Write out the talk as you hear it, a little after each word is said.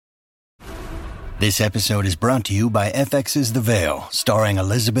This episode is brought to you by FX's The Veil, starring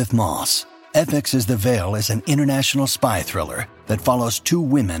Elizabeth Moss. FX's The Veil is an international spy thriller that follows two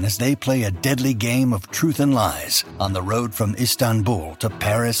women as they play a deadly game of truth and lies on the road from Istanbul to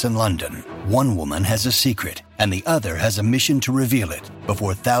Paris and London. One woman has a secret, and the other has a mission to reveal it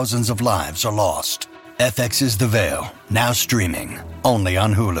before thousands of lives are lost. FX's The Veil, now streaming, only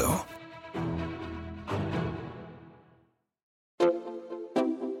on Hulu.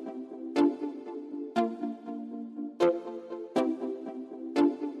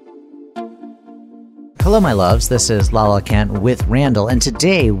 Hello, my loves. This is Lala Kent with Randall, and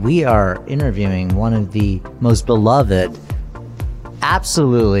today we are interviewing one of the most beloved,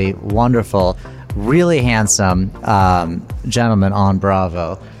 absolutely wonderful, really handsome gentleman on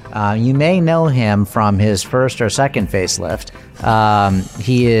Bravo. You may know him from his first or second facelift.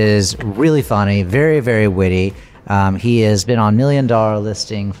 He is really funny, very, very witty. He has been on $1 Million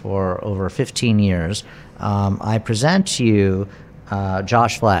Listing for over 15 years. I present to you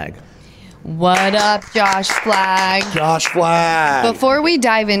Josh Flagg. What up, Josh Flagg? Josh Flagg. Before we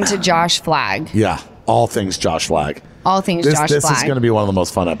dive into Josh Flagg. Yeah, all things Josh Flagg. All things Josh Flagg. This is going to be one of the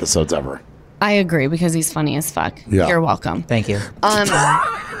most fun episodes ever. I agree, because he's funny as fuck. Yeah. You're welcome. Thank you.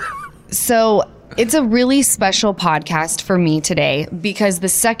 So it's a really special podcast for me today because the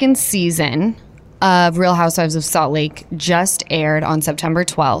second season of Real Housewives of Salt Lake just aired on September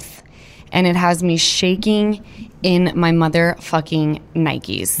 12th. And it has me shaking in my motherfucking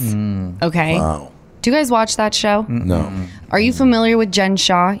Nikes. Okay? Wow. Do you guys watch that show? No. Are you familiar with Jen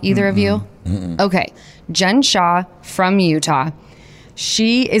Shah, either of you? Okay. Jen Shah from Utah.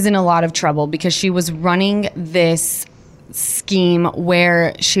 She is in a lot of trouble because she was running this scheme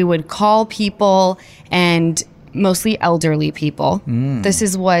where she would call people, and mostly elderly people. This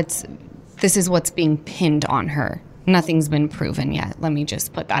is what's being pinned on her. Nothing's been proven yet. Let me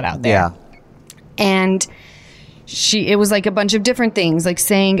just put that out there. Yeah. And it was like a bunch of different things, like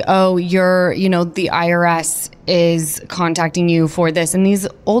saying, oh, the IRS is contacting you for this. And these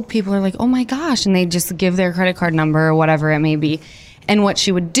old people are like, oh my gosh. And they just give their credit card number or whatever it may be. And what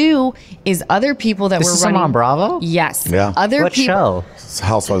she would do is other people that were running. This is on Bravo? Yes. Yeah. What show? It's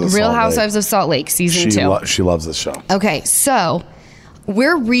Housewives of Real Salt Lake. Housewives of Salt Lake, season 2. She loves this show. Okay, so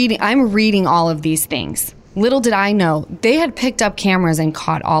I'm reading all of these things. Little did I know, they had picked up cameras and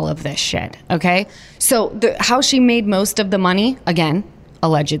caught all of this shit, okay? So how she made most of the money, again,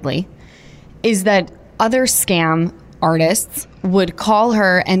 allegedly, is that other scam artists would call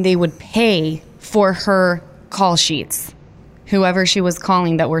her and they would pay for her call sheets. Whoever she was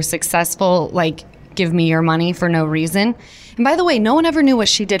calling that were successful, like, give me your money for no reason. And by the way, no one ever knew what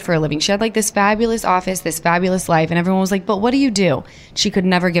she did for a living. She had like this fabulous office, this fabulous life, and everyone was like, but what do you do? She could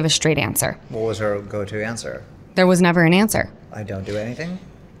never give a straight answer. What was her go-to answer? There was never an answer. I don't do anything?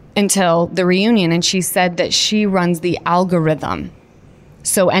 Until the reunion, and she said that she runs the algorithm.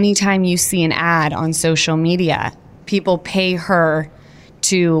 So anytime you see an ad on social media, people pay her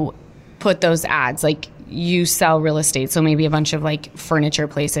to put those ads. Like, you sell real estate, so maybe a bunch of like furniture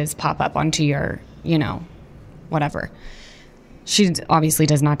places pop up onto your, whatever. She obviously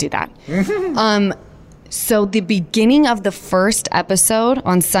does not do that. So the beginning of the first episode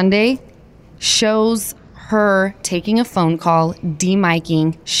on Sunday shows her taking a phone call,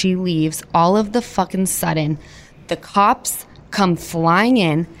 demicing, she leaves. All of the fucking sudden, the cops come flying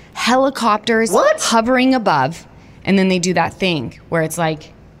in, helicopters hovering above, and then they do that thing where it's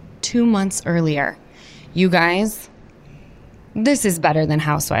like 2 months earlier. You guys, this is better than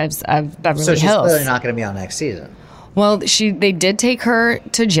Housewives of Beverly Hills. So she's clearly not going to be on next season. Well, they did take her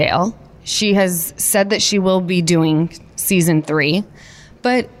to jail. She has said that she will be doing season 3,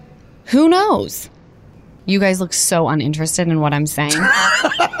 but who knows? You guys look so uninterested in what I'm saying.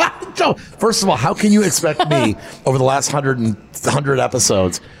 No, first of all, how can you expect me over the last 100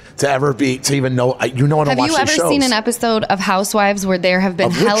 episodes to ever to even know? I don't watch these shows. Have you ever seen an episode of Housewives where there have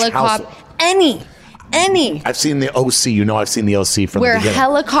been helicopters? Any. I've seen the OC. I've seen the OC from where the beginning.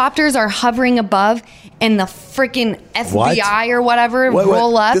 Helicopters are hovering above and the freaking FBI or whatever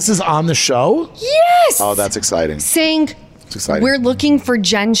roll up. This is on the show? Yes. Oh, that's exciting. Saying, it's exciting. We're looking for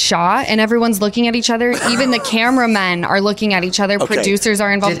Jen Shah, and everyone's looking at each other. Even the cameramen are looking at each other. Okay. Producers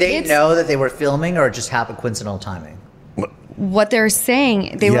are involved. Did they know that they were filming, or it just happened coincidental timing? What they're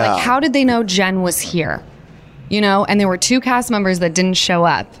saying, they were like, how did they know Jen was here? And there were 2 cast members that didn't show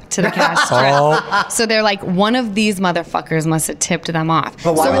up to the cast trip. So they're like, one of these motherfuckers must have tipped them off.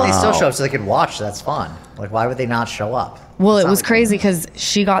 But why would they still show up so they could watch? That's fun. Like, why would they not show up? Well, it was crazy because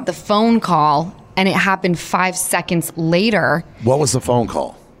she got the phone call and it happened 5 seconds later. What was the phone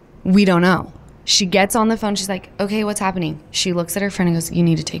call? We don't know. She gets on the phone. She's like, okay, what's happening? She looks at her friend and goes, you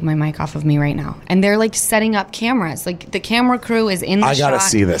need to take my mic off of me right now. And they're like setting up cameras. Like the camera crew is in the shot. I gotta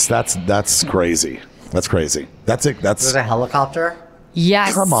see this. That's crazy. That's crazy. That's it. There's a helicopter?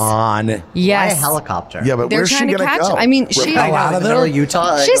 Yes. Come on. Yes. Why a helicopter? Yeah, but They're where's she trying to gonna catch go? him. I mean, she out of there?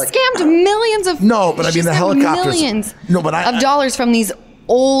 Utah. She scammed millions of No, but I mean she the scammed helicopters. millions No, but of dollars from these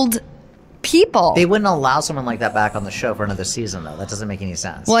old people. They wouldn't allow someone like that back on the show for another season, though. That doesn't make any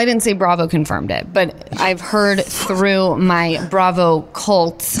sense. Well, I didn't say Bravo confirmed it, but I've heard through my Bravo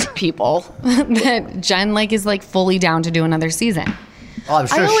cult people that Jen is fully down to do another season. Oh, I'm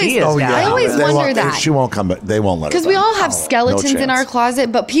sure she is. Oh, yeah. I always They wonder won't- that. She won't come back. They won't let her Because we back. all have skeletons in chance. our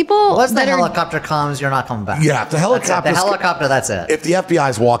closet, but people Once the that are helicopter comes, you're not coming back. Yeah, if the helicopter. The helicopter, that's it. If the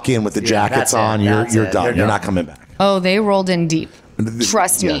FBI's walk in with the jackets that's it. on, That's you're it. done. You're You're done. not coming back. oh, they rolled in deep.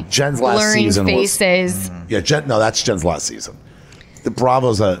 Trust Yeah, me. Jen's last blurring season was- faces. Yeah, that's Jen's last season. The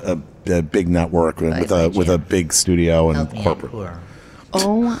Bravo's a big network with a big studio and corporate.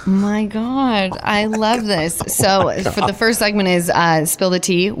 Oh my God. I love this. So for the first segment is Spill the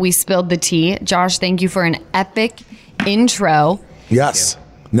Tea. We spilled the tea. Josh, thank you for an epic intro. Yes.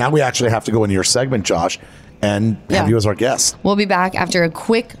 Now we actually have to go into your segment, Josh, and have you as our guest. We'll be back after a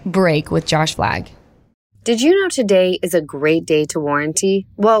quick break with Josh Flagg. Did you know today is a great day to warranty?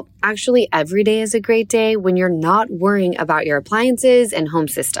 Well, actually, every day is a great day when you're not worrying about your appliances and home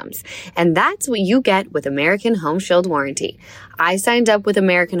systems. And that's what you get with American Home Shield Warranty. I signed up with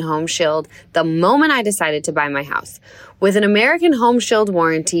American Home Shield the moment I decided to buy my house. With an American Home Shield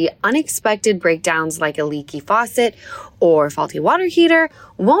warranty, unexpected breakdowns like a leaky faucet or faulty water heater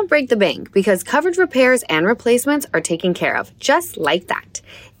won't break the bank because coverage repairs and replacements are taken care of just like that.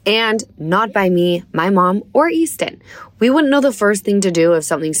 And not by me, my mom, or Easton. We wouldn't know the first thing to do if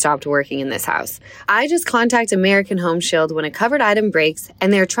something stopped working in this house. I just contact American Home Shield when a covered item breaks,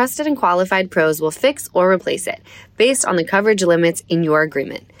 and their trusted and qualified pros will fix or replace it based on the coverage limits in your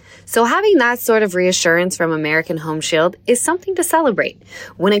agreement. So having that sort of reassurance from American Home Shield is something to celebrate.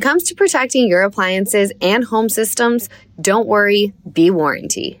 When it comes to protecting your appliances and home systems, don't worry, be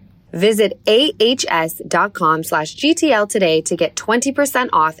warranty. Visit ahs.com/GTL today to get 20%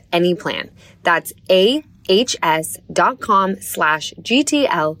 off any plan. That's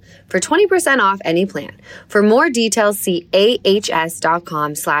ahs.com/GTL for 20% off any plan. For more details, see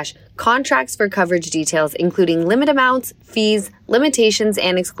ahs.com/contracts for coverage details, including limit amounts, fees, limitations,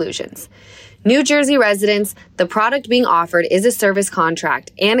 and exclusions. New Jersey residents, the product being offered is a service contract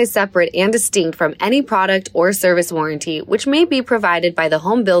and is separate and distinct from any product or service warranty, which may be provided by the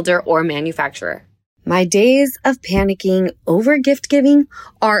home builder or manufacturer. My days of panicking over gift giving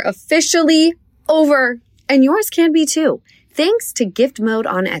are officially over, and yours can be too. Thanks to Gift Mode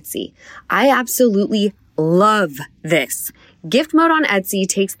on Etsy. I absolutely love this. Gift Mode on Etsy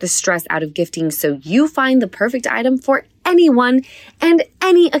takes the stress out of gifting so you find the perfect item for anyone and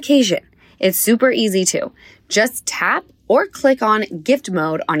any occasion. It's super easy too. Just tap or click on Gift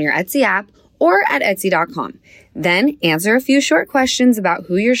Mode on your Etsy app or at Etsy.com. Then answer a few short questions about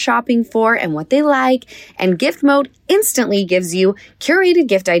who you're shopping for and what they like, and Gift Mode instantly gives you curated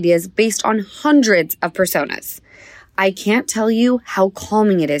gift ideas based on hundreds of personas. I can't tell you how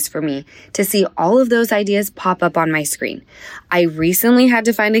calming it is for me to see all of those ideas pop up on my screen. I recently had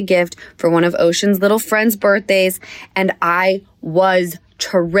to find a gift for one of Ocean's little friends' birthdays, and I was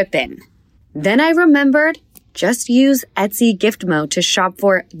tripping. Then I remembered, just use Etsy Gift Mode to shop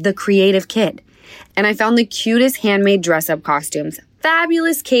for the creative kid. And I found the cutest handmade dress-up costumes,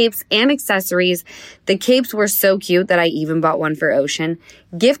 fabulous capes, and accessories. The capes were so cute that I even bought one for Ocean.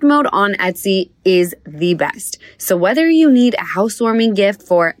 Gift Mode on Etsy is the best. So whether you need a housewarming gift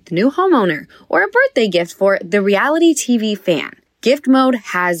for the new homeowner or a birthday gift for the reality TV fan, Gift Mode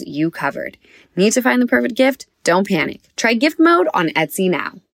has you covered. Need to find the perfect gift? Don't panic. Try Gift Mode on Etsy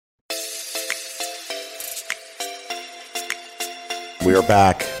now. We are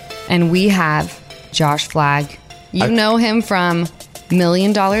back. And we have Josh Flagg. You know him from $1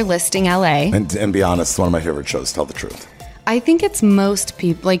 Million Listing LA. And be honest, one of my favorite shows, Tell the Truth. I think it's most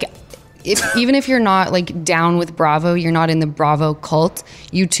people, even if you're not down with Bravo, you're not in the Bravo cult,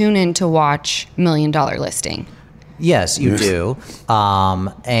 you tune in to watch $1 Million Listing. Yes, you do.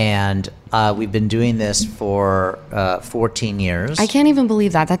 And we've been doing this for 14 years. I can't even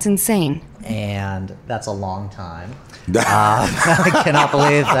believe that. That's insane. And that's a long time. I cannot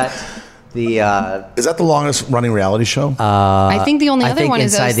believe that Is that the longest running reality show? I think the only other one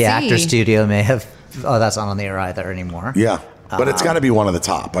is Inside OC. the Actor Studio may have... Oh, that's not on the air either anymore. Yeah. But it's got to be one of the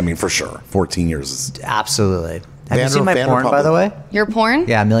top. I mean, for sure. 14 years is... Absolutely. Have you seen my porn, by the way? Your porn?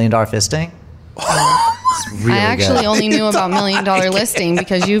 Yeah, $1 Million Fisting. really I actually good. only knew about $1 Million Listing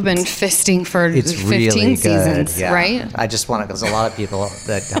because you've been fisting for It's 15 really good. seasons, Yeah. right? I just want to, because a lot of people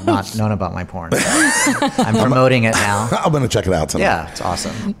that have not known about my porn. I'm promoting it now. I'm going to check it out tonight. Yeah, it's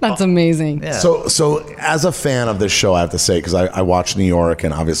awesome. That's amazing. Yeah. So as a fan of this show, I have to say, because I watch New York,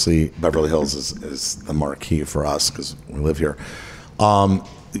 and obviously Beverly Hills is the marquee for us because we live here.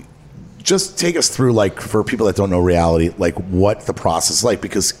 Just take us through, like, for people that don't know reality, like what the process is like.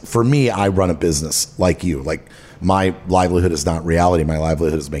 Because for me, I run a business like you. Like, my livelihood is not reality. My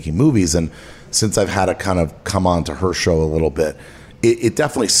livelihood is making movies. And since I've had to kind of come on to her show a little bit, it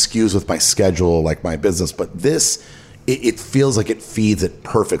definitely skews with my schedule, like my business. But this, it feels like it feeds it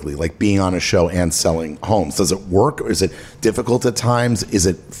perfectly, like being on a show and selling homes. Does it work, or is it difficult at times? Is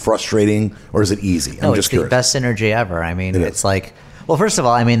it frustrating, or is it easy? No, I'm it's just the curious. best synergy ever. I mean, It it's is. like, well, first of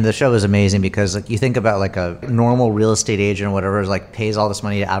all, I mean, the show is amazing because, like, you think about like a normal real estate agent or whatever is like pays all this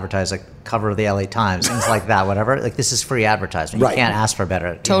money to advertise, like cover of the LA Times, things like that, whatever. Like, this is free advertisement. Right. You can't ask for better.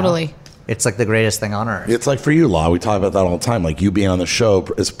 you know? Totally. It's like the greatest thing on earth. It's like for you, Law. We talk about that all the time. Like, you being on the show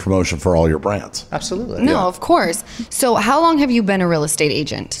is promotion for all your brands. Absolutely. No, Yeah. of course. So how long have you been a real estate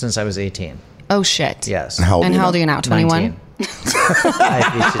agent? Since I was 18. Oh, shit. Yes. And how old And are you how old now? are you now? 21? 19. I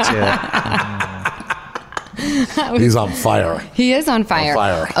beat you to it. He's on fire. He is on fire.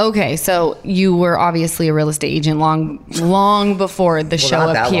 fire. Okay, so you were obviously a real estate agent long before the show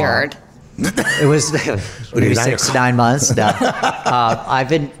not that appeared. It was maybe 6 to 9 months. No. I've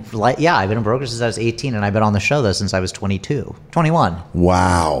been a broker since I was 18, and I've been on the show though since I was 21.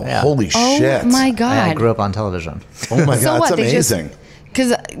 Wow. Yeah. Holy Oh shit. my God. I grew up on television. Oh my So God. what? That's They just- amazing.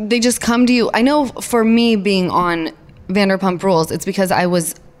 Because they just come to you. I know for me being on Vanderpump Rules, it's because I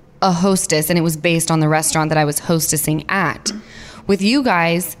was a hostess and it was based on the restaurant that I was hostessing at. With you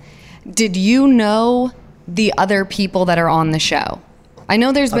guys, did you know the other people that are on the show? I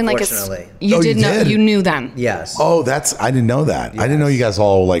know there's been like Unfortunately. you Oh, did you know did? you knew them. Yes. Oh, I didn't know that. I didn't know you guys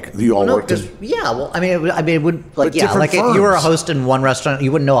all, like, you all worked in. Yeah, well, I mean, it would like, But yeah, different like if you were a firms. host in one restaurant, you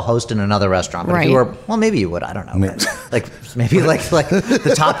wouldn't know a host in another restaurant. But if you Right. were, well, maybe you would. I don't know. But, like maybe like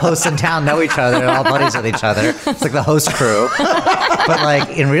the top hosts in town know each other. They're all buddies with each other. It's like the host crew. But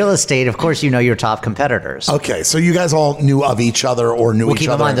like in real estate, of course, you know your top competitors. Okay, so you guys all knew of each other or knew Well, each keep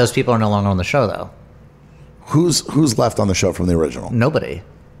in other. mind those people are no longer on the show, though. Who's left on the show from the original? Nobody.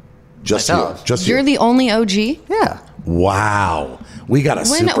 Just myself. you. Just You're you. the only OG. Yeah. Wow. We got a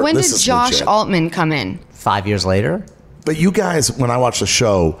super. When this did is Josh legit. Altman come in? 5 years later. But you guys, when I watch the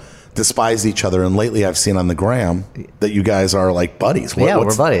show, despised each other, and lately I've seen on the gram that you guys are like buddies. Yeah, we're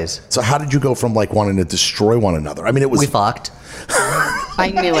what's- buddies. So how did you go from like wanting to destroy one another? I mean, it was We fucked.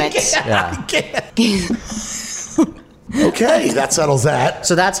 I knew it. Yeah. okay. That settles that.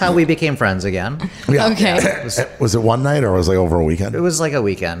 So that's how we became friends again. Yeah. Okay. Was it one night or was it like over a weekend? It was like a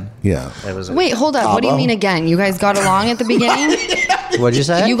weekend. Yeah. It was. Wait, hold up. What do you Cabo? mean again? You guys got along at the beginning? What'd you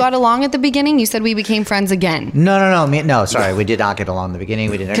say? You got along at the beginning? You said we became friends again. No. Sorry, we did not get along in the beginning.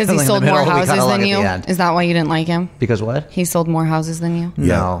 We didn't. Because get he along in sold the more middle, we got houses along than at you? the end. Is that why you didn't like him? Because what? He sold more houses than you?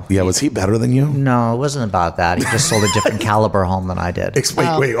 No. Yeah. Was he better than you? No, it wasn't about that. He just sold a different caliber home than I did.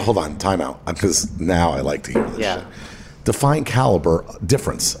 Wait, hold on. Time out. Because now I like to hear this Yeah. shit. Define caliber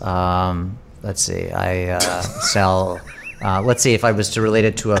difference. Let's see. I sell. Let's see. If I was to relate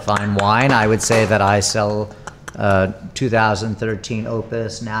it to a fine wine, I would say that I sell 2013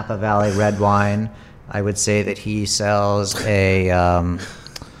 Opus Napa Valley red wine. I would say that he sells a.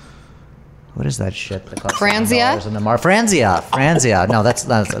 What is that shit? That costs Franzia? $7 in the Franzia. No, that's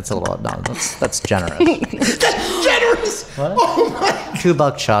a little. No, that's generous. Generous. What?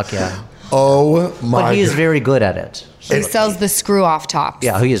 $2 Chuck. Yeah. Oh my. But he is God. very good at it. He sells the screw off tops.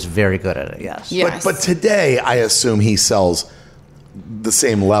 Yeah, he is very good at it. Yes. Yes. But today, I assume he sells the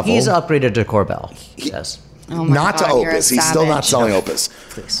same level. He's upgraded to Corbel. Yes. Oh my Not God, to you're a Opus. He's still not savage. selling Opus.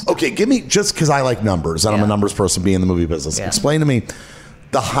 Please. Okay, give me, just because I like numbers and I'm a Yeah. numbers person being in the movie business, Yeah. explain to me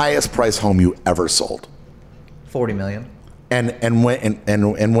the highest price home you ever sold. 40 million. And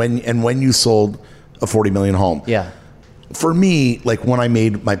when you sold a 40 million home. Yeah. For me, like when I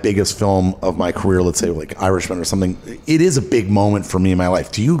made my biggest film of my career, let's say like Irishman or something, it is a big moment for me in my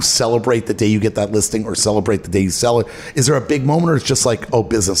life. Do you celebrate the day you get that listing or celebrate the day you sell it? Is there a big moment or it's just like, oh,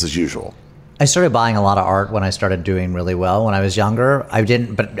 business as usual? I started buying a lot of art when I started doing really well when I was younger. I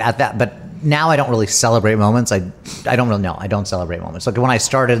didn't, but now I don't really celebrate moments. I don't really know. I don't celebrate moments. Like when I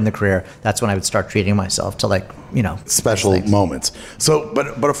started in the career, that's when I would start treating myself to like, special moments. So, but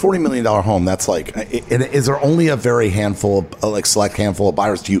a $40 million home, that's like, is there only a very handful of select handful of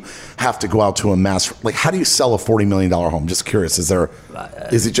buyers? Do you have to go out to a mass, like how do you sell a $40 million home? Just curious. Is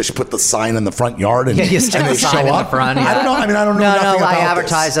it just put the sign in the front yard and, you stick and the they sign show in up? the front? I don't know. I mean, I don't know. No, I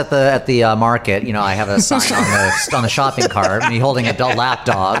advertise at the market. I have a sign on the shopping cart, me holding a lap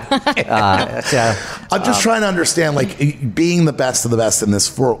dog. I'm just trying to understand, like, being the best of the best in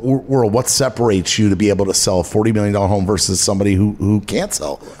this world, what separates you to be able to sell a $40 million home versus somebody who can't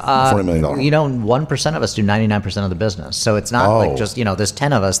sell a $40 million home? 1% of us do 99% of the business. So it's not like just, there's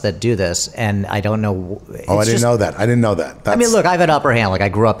 10 of us that do this, and I don't know. I didn't know that. I didn't know that. I mean, look, I have an upper hand. Like, I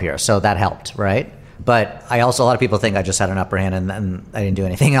grew up here, so that helped, right? But a lot of people think I just had an upper hand and I didn't do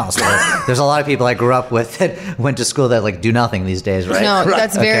anything else. But there's a lot of people I grew up with that went to school that like do nothing these days, right? No,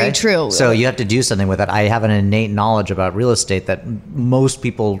 that's very true. So you have to do something with it. I have an innate knowledge about real estate that most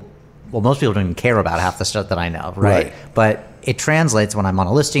people don't even care about half the stuff that I know, right? But it translates when I'm on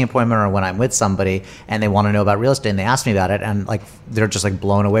a listing appointment or when I'm with somebody and they want to know about real estate and they ask me about it, and like they're just like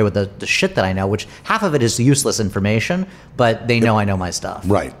blown away with the shit that I know, which half of it is useless information, but they know I know my stuff.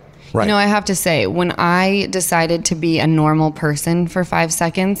 Right. I have to say, when I decided to be a normal person for 5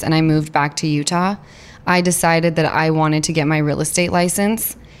 seconds and I moved back to Utah, I decided that I wanted to get my real estate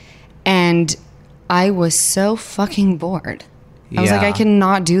license, and I was so fucking bored. I was like, I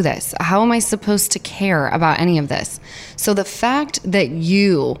cannot do this. How am I supposed to care about any of this? So the fact that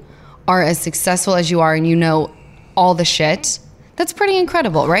you are as successful as you are and you know all the shit, that's pretty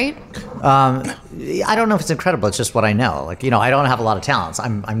incredible, right? I don't know if it's incredible. It's just what I know. Like, I don't have a lot of talents.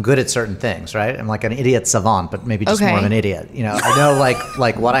 I'm good at certain things, right? I'm like an idiot savant, but maybe just more of an idiot. I know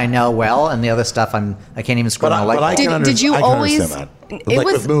like what I know well, and the other stuff I can't even scroll on. But did you always? That. Like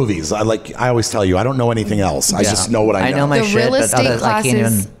with movies, I always tell you, I don't know anything else. I just know what I know. I know my the shit, real estate but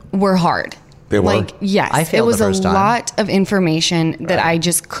classes were hard. They were? Like, yes, I failed it was the first a time. lot of information that I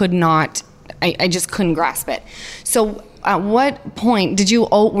just could not. I just couldn't grasp it. So at what point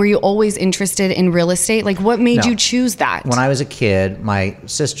were you always interested in real estate? Like, what made you choose that? When I was a kid, my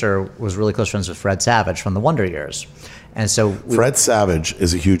sister was really close friends with Fred Savage from the Wonder Years. And so Fred Savage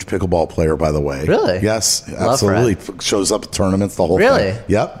is a huge pickleball player, by the way. Really? Yes, Love absolutely. Fred. Shows up at tournaments, the whole Really? thing.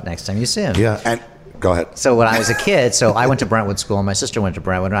 Yep. Next time you see him. Yeah, and go ahead. So when I was a kid, I went to Brentwood School, and my sister went to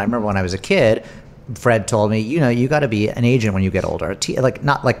Brentwood. And I remember when I was a kid, Fred told me, you got to be an agent when you get older. Like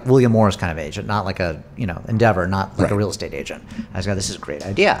not like William Morris kind of agent, not like a Endeavor, not like a real estate agent. I was like, this is a great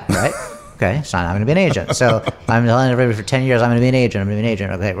idea, right? Okay, so I'm going to be an agent. So I'm telling everybody for 10 years I'm going to be an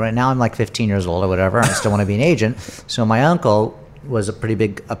agent. Okay, right now I'm like 15 years old or whatever, and I still want to be an agent. So my uncle was a pretty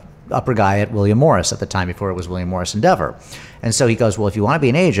big upper guy at William Morris at the time, before it was William Morris Endeavor. And so he goes, well, if you want to be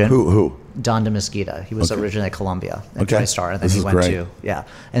an agent... Who? Don DeMesquita. He was originally at Columbia and TriStar, and then he went great. to...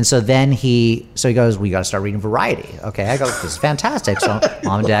 And so then he goes, we got to start reading Variety. Okay, I go, this is fantastic. So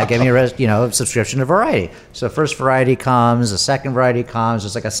mom and dad gave me a subscription to Variety. So first Variety comes, the second Variety comes.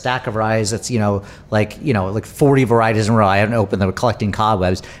 There's like a stack of varieties that's, like 40 varieties in a row. I haven't opened them, collecting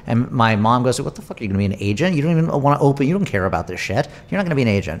cobwebs. And my mom goes, what the fuck, are you going to be an agent? You don't even want to open, you don't care about this shit. You're not going to be an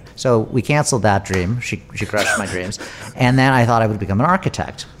agent. So we canceled that dream. She crushed my dreams. And then I thought I would become an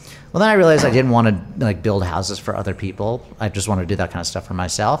architect. Well, then I realized I didn't want to build houses for other people. I just wanted to do that kind of stuff for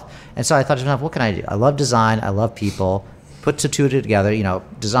myself. And so I thought to myself, what can I do? I love design. I love people. Put the two together,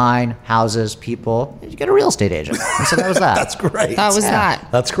 design, houses, people. You get a real estate agent. And so that was that. That's great. That was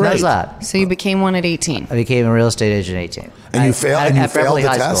that. That's great. That was that. So you became one at 18. I became a real estate agent at 18. And you failed the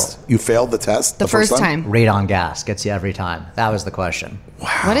High test? School. You failed the test The first time? Radon gas gets you every time. That was the question.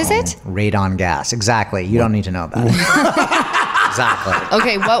 Wow. What is it? Radon gas. Exactly. You don't need to know about it. Exactly.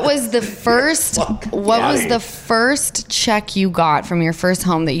 Okay, what was the first first check you got from your first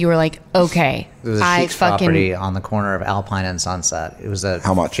home that you were like, okay, It was a Sheik's property on the corner of Alpine and Sunset. It was a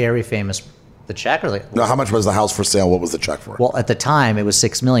How much? very famous. The check, or like, No, how much was the house for sale? What was the check for? well, at the time it was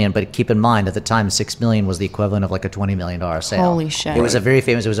 $6 million, but keep in mind at the time $6 million was the equivalent of like a $20 million sale. Holy shit. It was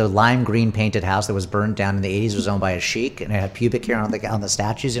it was a lime green painted house that was burned down in the 80s. It was owned by a sheik, and it had pubic hair on the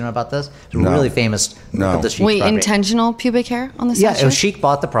statues. You know about this? It was really famous. No. The Sheik's Wait, property. intentional pubic hair on the Yeah, statue? it was Sheik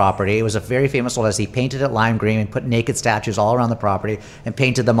bought the property. It was a very famous old house. He painted it lime green and put naked statues all around the property and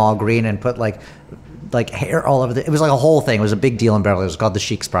painted them all green and put like hair all over it was like a whole thing. It was a big deal in Beverly. It was called the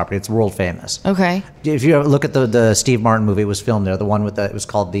Sheik's property. It's world famous. Okay. If you ever look at the Steve Martin movie, it was filmed there. The one with it was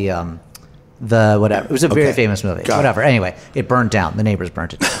called the whatever. It was a very famous movie. Got it. Whatever. Anyway, it burned down. The neighbors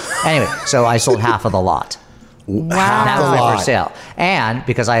burnt it down. Anyway, so I sold half of the lot. Half That the was my lot. first sale. And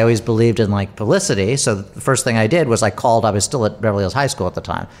because I always believed in like publicity, so the first thing I did was I was still at Beverly Hills High School at the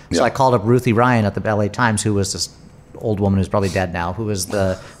time. So Yeah. I called up Ruthie Ryan at the LA Times, who was this old woman who's probably dead now, who was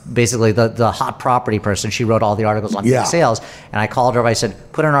basically the hot property person. She wrote all the articles on Yeah. big sales. And I called her up, I said,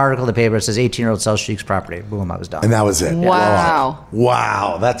 put an article in the paper that says 18-year-old sells Sheik's property. Boom, I was done. And that was it. Wow.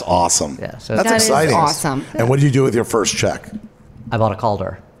 Wow, that's awesome. Yeah, so that's That is exciting. awesome. And what did you do with your first check? I bought a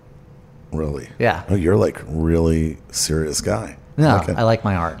Calder. Really? Yeah. Oh, you're like really serious guy. No, Okay. I like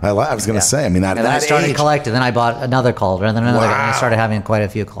my art. I was going to say. I mean, And then I started age, collecting. Then I bought another Calder, and then another. And I Wow. started having quite a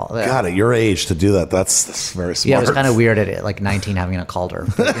few Calders. God, at your age to do that, that's very smart. Yeah, it was kind of weird at it, like 19 having a Calder.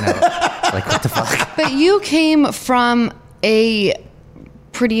 But, like what the fuck? But you came from a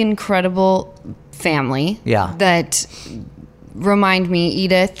pretty incredible family. Yeah. That remind me,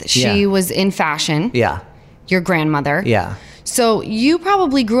 Edith, she Yeah. was in fashion. Yeah, Your grandmother. yeah. So you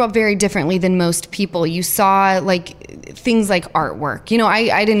probably grew up very differently than most people. You saw like things like artwork.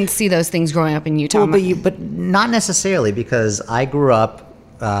 I didn't see those things growing up in Utah. Well, but not necessarily, because I grew up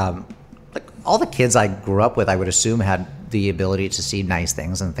like all the kids I grew up with. I would assume had the ability to see nice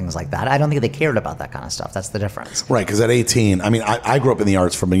things and things like that. I don't think they cared about that kind of stuff. That's the difference. Right, because at 18, I mean, I grew up in the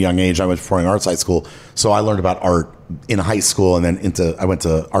arts from a young age. I went to Performing Arts High School, so I learned about art in high school, and then I went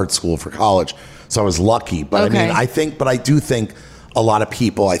to art school for college. So I was lucky. But Okay. I mean, I do think a lot of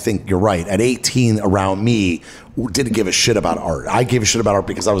people, I think you're right, at 18 around me didn't give a shit about art. I gave a shit about art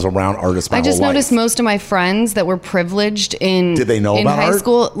because I was around artists my I just whole life. noticed most of my friends that were privileged in Did they know in about high art?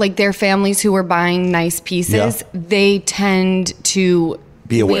 school, like their families who were buying nice pieces, Yeah. they tend to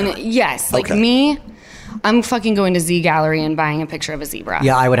Be aware. Yes, like Okay. me, I'm fucking going to Z Gallery and buying a picture of a zebra.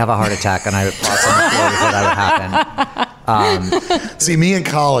 Yeah, I would have a heart attack, and I would toss on the floor before that would happen. See, me in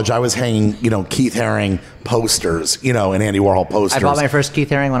college, I was hanging, Keith Haring posters, and Andy Warhol posters. I bought my first Keith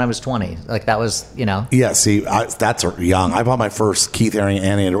Haring when I was 20. Like that was, Yeah, see, that's young. I bought my first Keith Haring and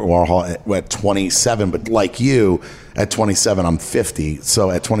Andy Warhol at 27, but like you, at 27, I'm 50.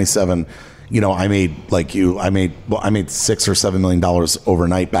 So at 27, I made like you. I made $6 or $7 million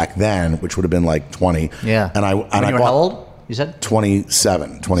overnight back then, which would have been like 20. Yeah. And I When you were bought how old? You said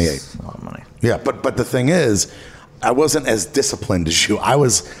 27, 28. a lot of money. Yeah, but the thing is, I wasn't as disciplined as you. I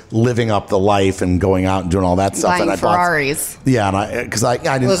was living up the life and going out and doing all that stuff. Buying and I Ferraris. Yeah, and I didn't.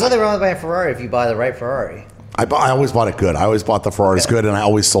 Well, there's nothing wrong with buying a Ferrari if you buy the right Ferrari. I always bought it good. I always bought the Ferraris good, and I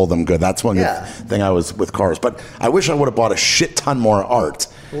always sold them good. That's one Yeah. good thing I was with cars. But I wish I would have bought a shit ton more art.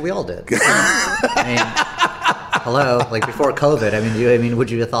 Well, we all did. I mean, hello, like before COVID. I mean,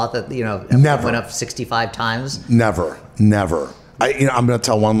 would you have thought that everything Never. went up 65 times? Never. I'm going to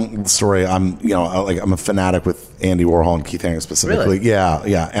tell one story. I'm a fanatic with Andy Warhol and Keith Haring specifically. Really?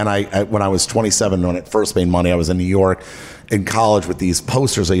 Yeah. And I when I was 27, when it first made money, I was in New York in college with these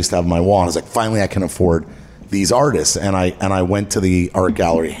posters I used to have on my wall. And I was like, finally, I can afford these artists. And I went to the art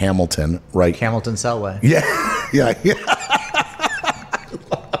gallery, Hamilton, right? Hamilton Selway. Yeah.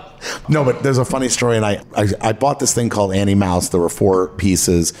 No, but there's a funny story, and I bought this thing called Annie Mouse. There were 4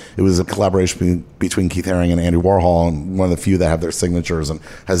 pieces. It was a collaboration between Keith Haring and Andy Warhol, and one of the few that have their signatures and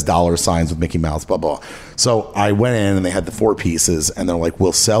has dollar signs with Mickey Mouse, blah, blah. So I went in, and they had the 4 pieces, and they're like,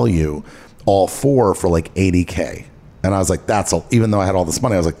 we'll sell you all 4 for like $80K. And I was like, even though I had all this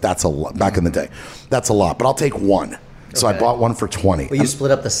money, I was like, that's a lot. Back in the day, that's a lot, but I'll take one. So I Okay. bought one for 20. Well, you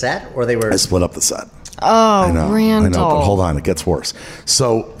split up the set, or they were? I split up the set. Oh, I know, Randall. but hold on, it gets worse.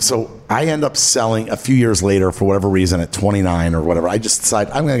 So I end up selling a few years later for whatever reason at 29 or whatever. I just decide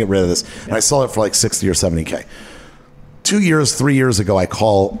I'm going to get rid of this, and I sold it for like 60 or 70K. 3 years ago, I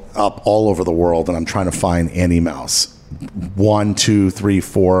call up all over the world, and I'm trying to find Annie Mouse. 1, 2, 3,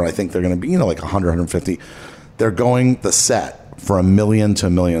 4. I think they're going to be like 100, 150. They're going the set for $1 million to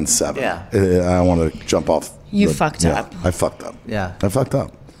 $1.7 million. Yeah. I don't want to jump off. You fucked up. I fucked up. Yeah. I fucked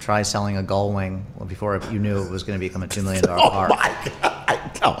up. Try selling a gull wing before you knew it was going to become a $2 million Oh car. my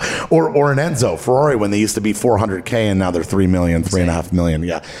God! No. Or an Enzo Ferrari when they used to be 400K and now they're 3 million, 3.5 million.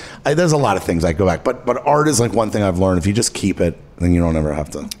 Yeah, there's a lot of things I go back, but art is like one thing I've learned. If you just keep it, then you don't ever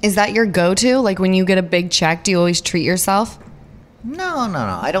have to. Is that your go-to? Like when you get a big check, do you always treat yourself? No.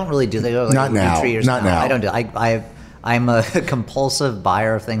 I don't really do that. Like, Not now. 3 years Not now. I don't do. I'm a compulsive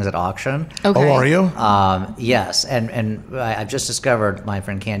buyer of things at auction. Okay. Oh, are you? Yes, and I've just discovered my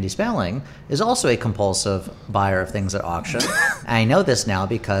friend Candy Spelling is also a compulsive buyer of things at auction. I know this now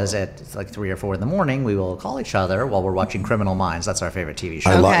because at like 3 or 4 in the morning, we will call each other while we're watching Criminal Minds. That's our favorite TV show.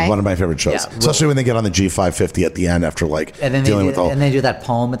 I Okay. love one of my favorite shows, Yeah, especially when they get on the G550 at the end after like and then dealing with all. they do that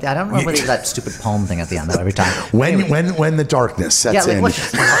poem. I don't remember they do that stupid poem thing at the end though every time. When the darkness sets Yeah, in. like,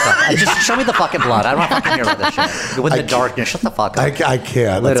 shut the fuck up. Just show me the fucking blood. I don't want to fucking hear about this shit. When the darkness, shut the fuck up. I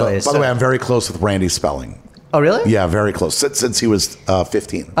can't. Literally. By the way, I'm very close with Randy Spelling. Oh, really? Yeah, very close. Since he was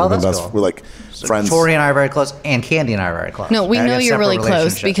 15. Oh, We've been that's cool. We're like friends. Tori and I are very close, and Candy and I are very close. No, we And know have you're really separate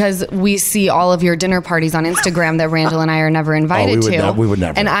close relationships. because we see all of your dinner parties on Instagram that Randall and I are never invited we would to. we would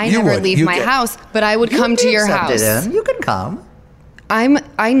never. And I You never would. leave You my get- house, but I would You come would to be your accepted house. in. You can come. I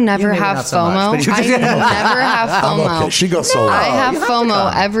You never maybe have not so much, FOMO. but I you- never have I'm FOMO. okay. She goes solo. I have you have to FOMO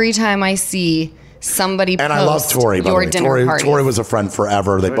come. every time I see somebody And post I love Tori, by the your way. dinner party. Tori was a friend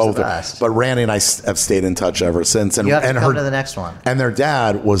forever. They Tori's both the are. best. But Randy and I have stayed in touch ever since. And, You have to and come to the next one. And their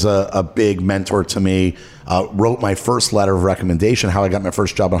dad was a big mentor to me. Wrote my first letter of recommendation, how I got my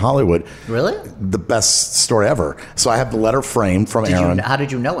first job in Hollywood. Really? The best story ever. So I have the letter framed from Aaron. How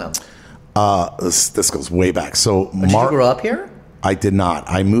did you know him? This goes way back. So Did you grow up here? I did not.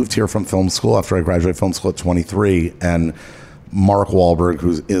 I moved here from film school after I graduated film school at 23, and Mark Wahlberg,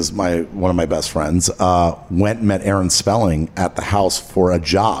 who is one of my best friends, went and met Aaron Spelling at the house for a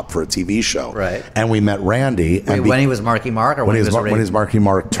job for a TV show. Right. And we met Randy. Wait, when he was Marky Mark, or when he was already... when he was Marky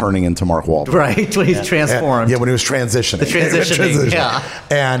Mark turning into Mark Wahlberg. Right, when he's transformed. Yeah, when he was transitioning. The transitioning, yeah.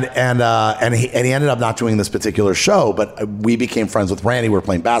 And he ended up not doing this particular show, but we became friends with Randy. We were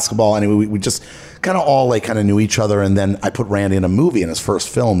playing basketball, and we just kind of all like kind of knew each other. And then I put Randy in a movie, in his first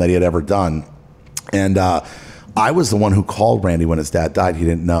film that he had ever done, and I was the one who called Randy when his dad died. He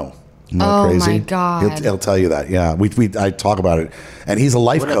didn't know. Isn't that Oh, crazy? my God. He'll tell you that. Yeah, I talk about it, and he's a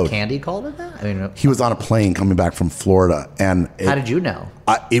life What if coach. Candy called it that? I mean, He was on a plane coming back from Florida, and how did you know?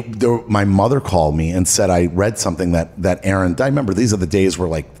 my mother called me and said I read something that Aaron. I remember these are the days where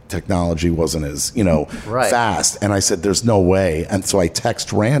like technology wasn't as Right. fast, and I said there's no way, and so I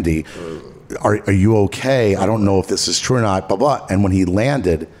text Randy, are you okay? I don't know if this is true or not. Blah blah. And when he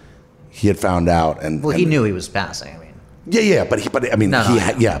landed, he had found out, and Well, he knew he was passing. I mean, yeah, but I mean, No,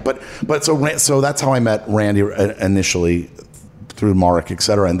 no, yeah, but so that's how I met Randy initially through Mark, et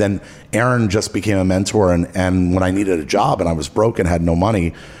cetera. And then Aaron just became a mentor. And when I needed a job and I was broke and had no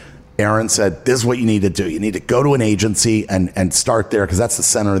money, Aaron said, this is what you need to do. You need to go to an agency and start there because that's the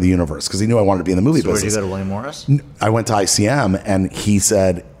center of the universe. Because he knew I wanted to be in the movie so where business. did you go to William Morris? I went to ICM and he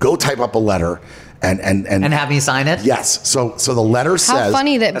said, go type up a letter and And have me sign it? yes. So the letter How says,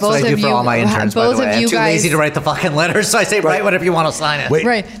 funny that That's both what I do of for you, all my interns, by both the way. of I'm you too guys, lazy to write the fucking letters, so I say, write whatever you want to sign it. Wait.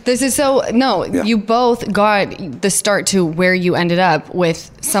 right? This is you both got the start to where you ended up with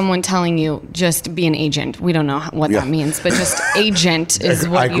someone telling you just be an agent. We don't know what Yeah. that means, but just agent is I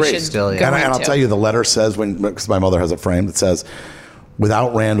what you agree. should Still, yeah. go and into. I'll tell you, the letter says, because my mother has it framed, it says,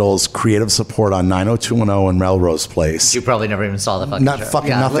 without Randall's creative support on 90210 and Melrose Place, You probably never even saw the fucking not show. fucking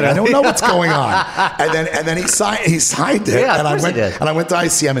Yeah, nothing. I literally. don't know what's going on. And then he signed it. Yeah, of and I course he went did. and I went to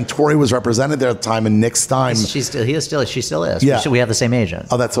ICM and Tori was represented there at the time and Nick Stein. She still is. Yeah. We have the same agent.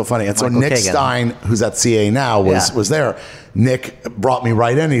 Oh, that's so funny. And so Michael Nick Kagan. Stein, who's at CA now, Yeah. was there. Nick brought me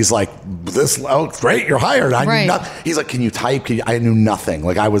right in. He's like, great, you're hired. I Right. knew nothing. He's like, can you type? I knew nothing.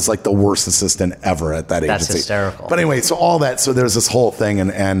 Like I was like the worst assistant ever at that That's agency. hysterical. But anyway, so all that. So there's this whole thing,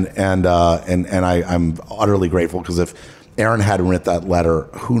 and I'm utterly grateful because if Aaron hadn't written that letter,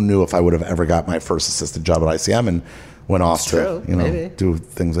 who knew if I would have ever got my first assistant job at ICM and went off true, to maybe. do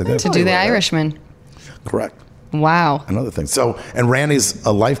things I did. to do the Irishman. Correct. Wow. Another thing. So, and Randy's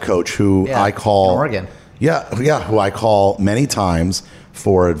a life coach who Yeah, I call in Oregon. Yeah, who I call many times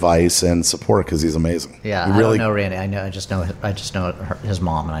for advice and support because he's amazing. Yeah, He I really, don't know Randy. I just know his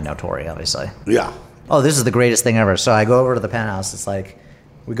mom, and I know Tori, obviously. Yeah, Oh, this is the greatest thing ever. So I go over to the penthouse. It's like,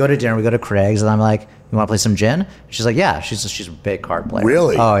 we go to dinner, we go to Craig's, and I'm like, you want to play some gin? She's like, yeah. She's a big card player.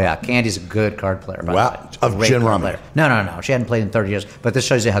 Really? Oh, yeah. Candy's a good card player. By Wow. the way. Of Great gin card rum. player. No. She hadn't played in 30 years. But this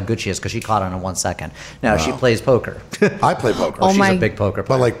shows you how good she is because she caught on in 1 second. Now, she plays poker. I play poker. Oh She's my- a big poker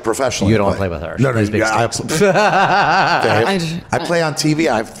player. But like professionally, You don't I play with her. She No, plays big yeah, stakes. I play on TV.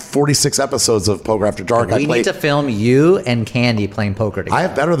 I have 46 episodes of Poker After Dark. We need to film you and Candy playing poker together. I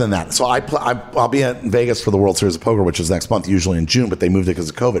have better than that. So I'll be in Vegas for the World Series of Poker, which is next month, usually in June, but they moved it because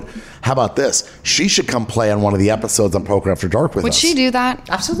of COVID. How about this? She should come play on one of the episodes on Poker After Dark with Would us. she do that?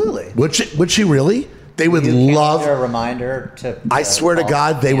 Absolutely. Would she really? They would love. A reminder to. I swear to call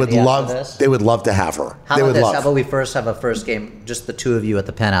God, they would Candy after love. this. They would love to have her. How they about would this? love. How about we first have a first game, just the two of you at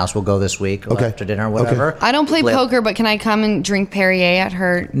the penthouse? We'll go this week Okay. after dinner, whatever. I don't play poker, but can I come and drink Perrier at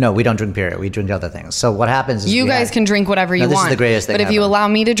her? No, we don't drink beer. We drink other things. So what happens is You guys can drink whatever you this want. is the greatest thing But if you ever. allow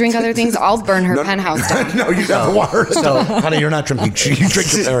me to drink other things, I'll burn her penthouse down. No, you never want her. So, honey, you're not drinking. You drink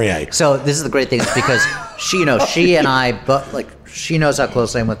the Perrier. So this is the great thing is because she and I, but like she knows how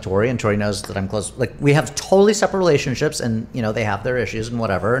close I am with Tori, and Tori knows that I'm close. Like we have totally separate relationships, and they have their issues and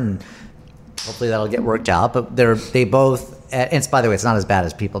whatever, and hopefully that'll get worked out. But they both. And it's, by the way, it's not as bad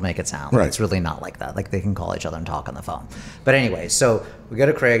as people make it sound. Right. It's really not like that. Like they can call each other and talk on the phone. But anyway, so we go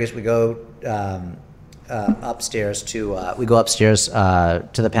to Craig's. We go. upstairs to we go upstairs to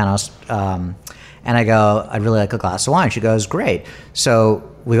the penthouse, and I go, I'd really like a glass of wine. She goes, great. So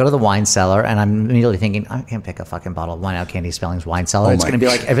we go to the wine cellar, and I'm immediately thinking, I can't pick a fucking bottle of wine out of Candy Spelling's wine cellar. It's going to be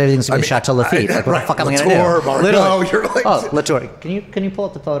like everything's going to be Chateau Lafite. Like, what the fuck am I going to do? Literally. You're like, Latour. Can you pull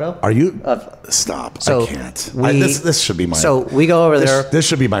up the photo? Are you? Stop. So I can't. This should be my. So we go over there. This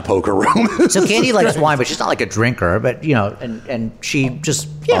should be my poker room. So Candy likes wine, but she's not like a drinker. But and she just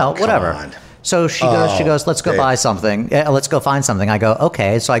whatever. On. So she goes, let's go buy something. Yeah, let's go find something. I go,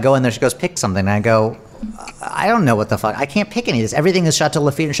 okay. So I go in there. She goes, pick something. And I go, I don't know what the fuck. I can't pick any of this. Everything is Chateau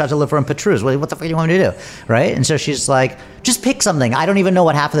Lafite and Chateau Lafite and Petrus. What the fuck do you want me to do? Right? And so she's like, just pick something. I don't even know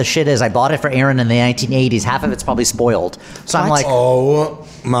what half of the shit is. I bought it for Aaron in the 1980s. Half of it's probably spoiled. So I'm like, oh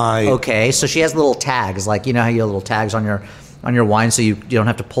my. Okay. So she has little tags. Like, you know how you have little tags on your wine, so you don't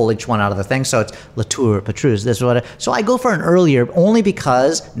have to pull each one out of the thing. So it's Latour, Petrus, this, what. So I go for an earlier, only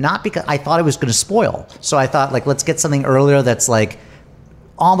not because I thought it was going to spoil. So I thought, like, let's get something earlier that's like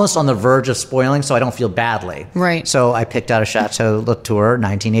almost on the verge of spoiling, so I don't feel badly. Right. So I picked out a Chateau Latour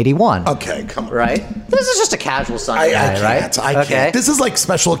 1981. Okay, come on. Right. This is just a casual Sunday night, right? I can't. This is like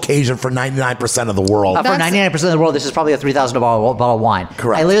special occasion for 99% of the world. For 99% of the world, this is probably a $3,000 bottle of wine.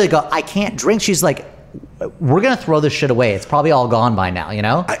 Correct. I literally go, I can't drink. She's like, we're going to throw this shit away. It's probably all gone by now,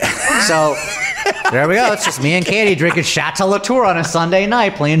 So there we go. It's just me and Katie drinking Chateau Latour on a Sunday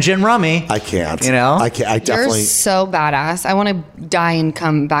night playing gin rummy. I can't. I can't. I definitely. You're so badass. I want to die and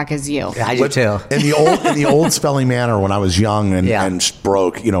come back as you. Yeah, I do too. In the old Spelling Manor, when I was young and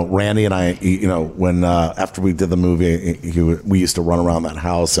broke, Randy and I, when after we did the movie, we used to run around that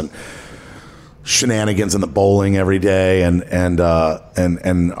house and shenanigans in the bowling every day, and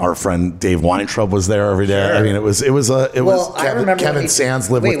our friend Dave Weintraub was there every day. Sure. I mean, it was Kevin Sands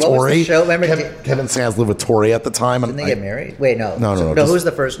lived with Tori. Kevin Sands lived with Tori at the time. Didn't they get married? Wait, no. No. Who was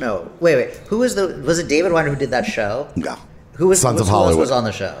the first? No. Wait. Who was it David Weiner who did that show? Yeah. Who was Sons of Hollywood? Who was on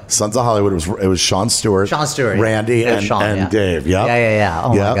the show? Sons of Hollywood it was Sean Stewart, Randy, and Dave. Yep. Yeah. Oh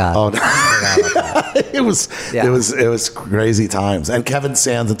my god. Oh, no. It was crazy times. And Kevin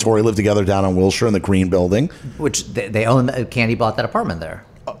Sands and Tori lived together down on Wilshire in the Green Building, which they own. Candy bought that apartment there.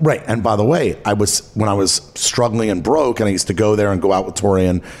 Right. And by the way, when I was struggling and broke, and I used to go there and go out with Tori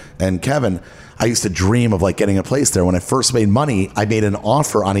and Kevin, I used to dream of like getting a place there. When I first made money, I made an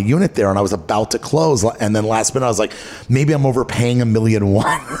offer on a unit there, and I was about to close. And then last minute, I was like, maybe I'm overpaying $1.1 million.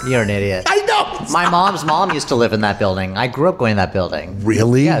 You're an idiot. I know. My mom's mom used to live in that building. I grew up going to that building.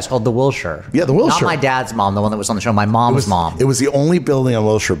 Really? Yeah, it's called the Wilshire. Yeah, the Wilshire. Not my dad's mom, the one that was on the show. My mom's mom. It was the only building on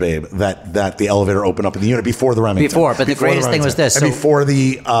Wilshire, babe, that the elevator opened up in the unit before the Remington. But the greatest thing was this. And before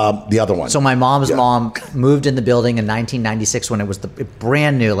the other one. So my mom's mom moved in the building in 1996 when it was the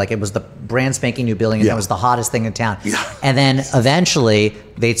brand new, like it was the brand spanking new building, and it was the hottest thing in town. Yeah. And then eventually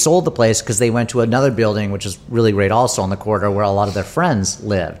they sold the place because they went to another building, which is really great also on the corridor where a lot of their friends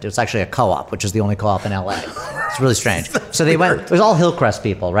lived. It was actually a co-op, which is the only co-op in LA. It's really strange. So they went, it was all Hillcrest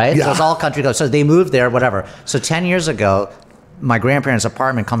people, right? Yeah. So it was all country. So they moved there, whatever. So 10 years ago, my grandparents'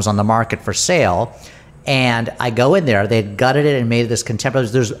 apartment comes on the market for sale. And I go in there, they gutted it and made this contemporary.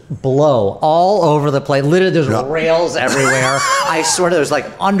 There's blow all over the place. Literally, there's rails everywhere. I swear there's like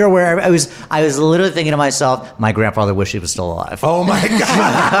underwear. I was literally thinking to myself, my grandfather wished he was still alive. Oh my God.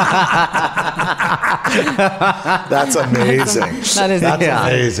 That's amazing. That's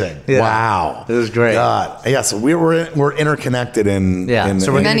amazing. Yeah. Wow. It was great. God. Yeah, so we're interconnected in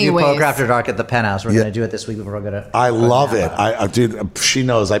so we're going to do ways. Poker After Dark at the Penthouse. We're going to do it this week before we're going to. I love it. Dude, she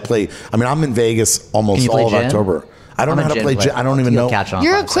knows I play. I mean, I'm in Vegas almost all of October. I don't know how to play gin. I don't even know.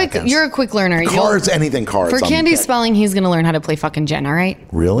 You're a quick learner. Cards, anything cards. For Candy Spelling, he's going to learn how to play fucking gin, all right?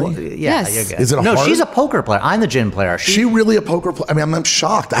 Really? Yes. You're good. Is it hard? No, she's a poker player. I'm the gin player. She really a poker player? I mean, I'm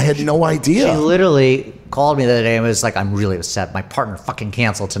shocked. I had no idea. She literally called me the other day and was like, I'm really upset. My partner fucking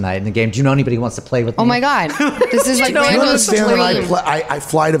canceled tonight in the game. Do you know anybody who wants to play with me? Oh my God. This is like Randall's dream. I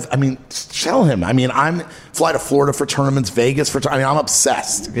fly to, I mean, tell him. I mean, fly to Florida for tournaments, Vegas for tournaments. I mean, I'm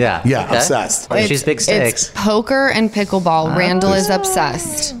obsessed. Yeah. Okay. Obsessed. She's big stakes. It's poker and pickleball. Randall is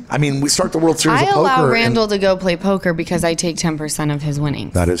obsessed. I mean, we start the World Series of poker. I allow Randall to go play poker because I take 10% of his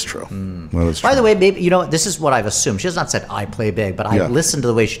winnings. That is true. That is true. By the way, babe, this is what I've assumed. She has not said I play big, but I listened to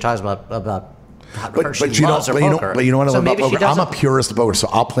the way she talks about But you know what I love about poker? I'm a purist of poker, so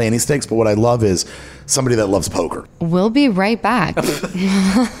I'll play any stakes. But what I love is somebody that loves poker. We'll be right back.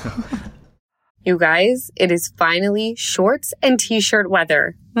 You guys, it is finally shorts and t-shirt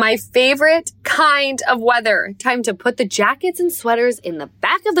weather. My favorite kind of weather. Time to put the jackets and sweaters in the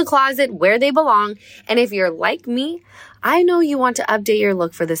back of the closet where they belong. And if you're like me, I know you want to update your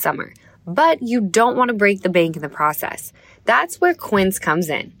look for the summer, but you don't want to break the bank in the process. That's where Quince comes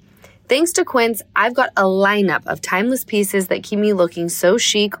in. Thanks to Quince, I've got a lineup of timeless pieces that keep me looking so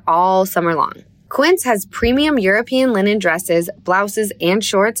chic all summer long. Quince has premium European linen dresses, blouses, and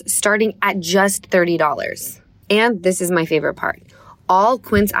shorts starting at just $30. And this is my favorite part. All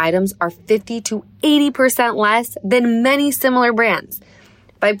Quince items are 50 to 80% less than many similar brands.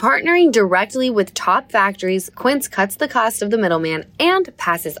 By partnering directly with top factories, Quince cuts the cost of the middleman and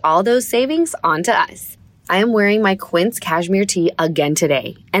passes all those savings on to us. I am wearing my Quince cashmere tee again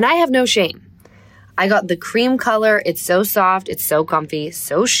today, and I have no shame. I got the cream color. It's so soft, it's so comfy,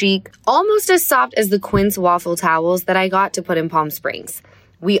 so chic, almost as soft as the Quince waffle towels that I got to put in Palm Springs.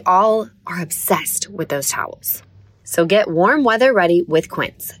 We all are obsessed with those towels. So get warm weather ready with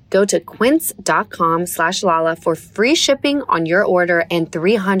Quince. Go to quince.com/Lala for free shipping on your order and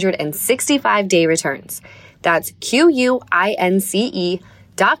 365-day returns. That's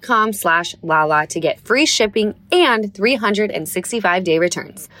QUINCE.com/Lala to get free shipping and 365-day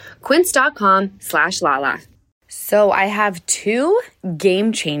returns. Quince.com/Lala. So I have 2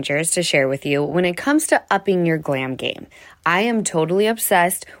 game changers to share with you when it comes to upping your glam game. I am totally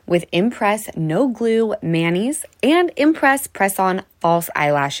obsessed with Impress No Glue Manis and Impress Press-On False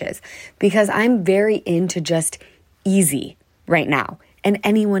Eyelashes because I'm very into just easy right now, and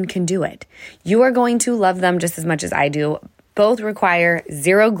anyone can do it. You are going to love them just as much as I do. Both require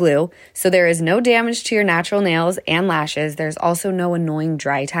 0 glue, so there is no damage to your natural nails and lashes. There's also no annoying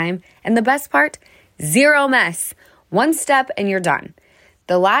dry time. And the best part, 0 mess. 1 step and you're done.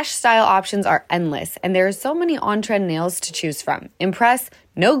 The lash style options are endless, and there are so many on-trend nails to choose from. Impress,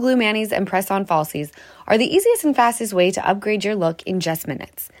 No Glue Manis, and Press-On Falsies are the easiest and fastest way to upgrade your look in just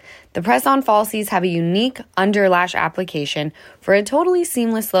minutes. The Press-On Falsies have a unique under lash application for a totally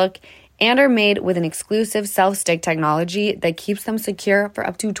seamless look and are made with an exclusive self-stick technology that keeps them secure for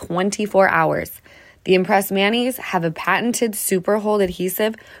up to 24 hours. The Impress Manis have a patented super hold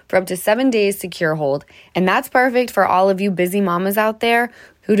adhesive for up to 7 days secure hold, and that's perfect for all of you busy mamas out there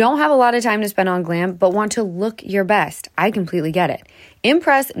who don't have a lot of time to spend on glam but want to look your best. I completely get it.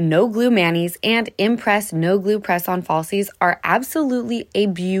 Impress No Glue Manis and Impress No Glue Press-On Falsies are absolutely a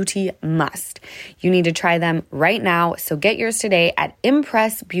beauty must. You need to try them right now, so get yours today at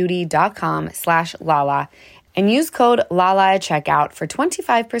impressbeauty.com/Lala and use code LALA at checkout for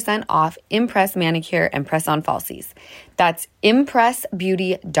 25% off Impress Manicure and Press-On Falsies. That's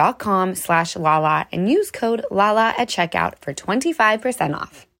impressbeauty.com/Lala and use code LALA at checkout for 25%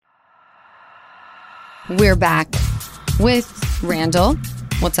 off. We're back with Randall.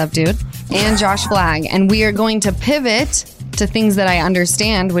 What's up, dude? And Josh Flagg. And we are going to pivot to things that I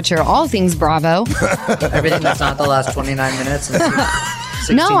understand, which are all things Bravo. Everything that's not the last 29 minutes. And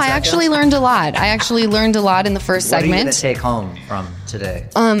 16 no, I seconds. actually learned a lot. I actually learned a lot in the first What are you going segment. to take home from today?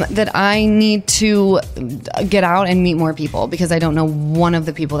 That I need to get out and meet more people because I don't know one of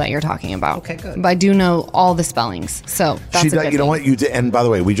the people that you're talking about. Okay, good. But I do know all the spellings, so that's a good You know thing. what you did, and by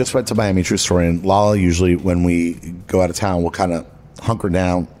the way, we just went to Miami. True story. And Lala usually, when we go out of town, we'll kind of hunker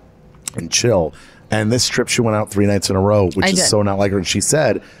down and chill. And this trip, she went out 3 nights in a row, which I is did. so not like her. And she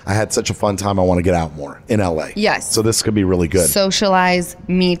said, "I had such a fun time. I want to get out more in LA." Yes. So this could be really good. Socialize,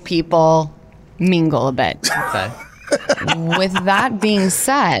 meet people, mingle a bit. Okay. With that being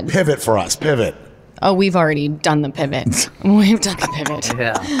said, Pivot for us. Pivot. oh, we've already done the pivot. We've done the pivot.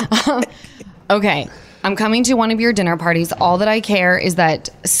 Yeah. Okay. I'm coming to one of your dinner parties. All that I care is that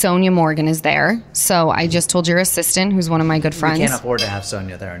Sonia Morgan is there. So I just told your assistant, who's one of my good We friends. can't afford to have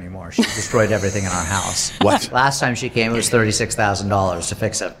Sonia there anymore. She destroyed everything in our house. What? Last time she came, it was $36,000 to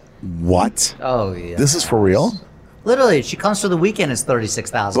fix it. What? Oh, yeah. This is for real? Literally, she comes for the weekend, it's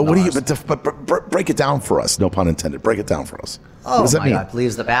 $36,000. But what do you? But break it down for us. No pun intended. Break it down for us. Oh, what does that my mean? God.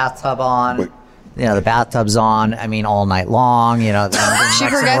 Leaves the bathtub on. Wait. You know, the bathtub's on, I mean, all night long. You know, then She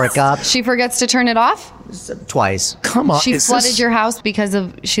next to work up forgets to turn it off. twice. Come on. She is flooded this your house because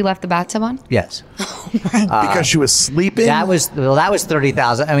of she left the bathtub on. Yes. because she was sleeping. That was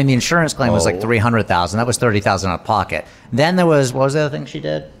 $30,000. I mean, the insurance claim was like Oh. $300,000. That was $30,000 out of pocket. Then there was, what was the other thing she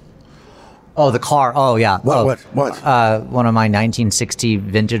did? Oh, the car. Oh, yeah. What? One of my 1960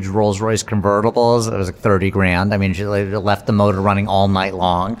 vintage Rolls Royce convertibles. It was like 30 grand. I mean, she left the motor running all night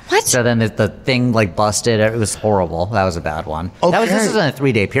long. What? So then the thing like busted. It was horrible. That was a bad one. Okay. This was in a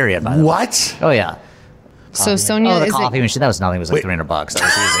 3-day period, by the way. What? Oh, yeah. So Sonia Oh, the is coffee machine. That was nothing. It was like Wait. $300. That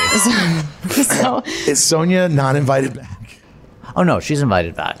was easy. so Is Sonia not invited back? Oh, no, she's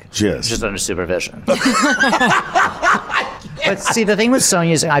invited back. She is. Just under supervision. But see, the thing with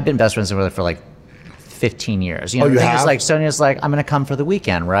Sonia is I've been best friends with her for like 15 years. You know, Oh, the you thing have? is like Sonia's like, I'm going to come for the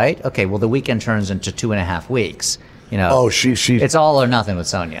weekend, right? Okay, well, the weekend turns into 2.5 weeks. You know, Oh, she. it's all or nothing with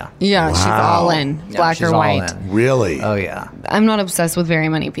Sonia. Yeah, she's all in, Yeah, black she's or all white. in. Really? Oh yeah. I'm not obsessed with very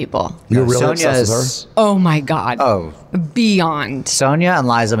many people. You're really Sonia obsessed with is. her? Oh my God. Oh, Beyond Sonia and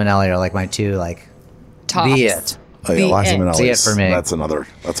Liza Minnelli are like my two like. tops. Be it. Oh, yeah, The Liza end. Minnelli's- See it for me. That's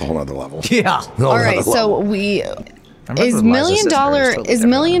a whole nother level. Yeah. All right, so we is Million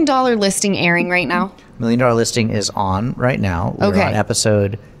Dollar Listing airing right now? $1 Million Listing is on right now. We're Okay. on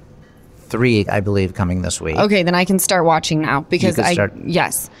episode 3, I believe, coming this week. Okay, then I can start watching now because You can start-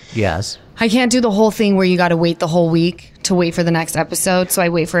 yes. Yes. I can't do the whole thing where you got to wait the whole week to wait for the next episode, so I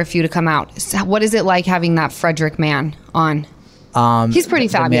wait for a few to come out. So what is it like having that Frederick man on? He's pretty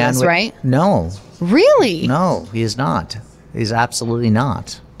The man fabulous, with- right? No, Really? no, he is not. He's absolutely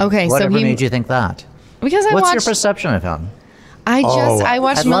not. Okay, so Whatever he- made you think that? Because I What's your watched perception of him? I watched I'd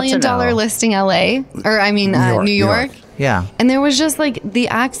love to Million Dollar know. Listing LA, or I mean New York. Yeah. And there was just like the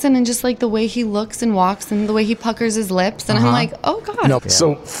accent and just like the way he looks and walks and the way he puckers his lips. And I'm like, oh God. No,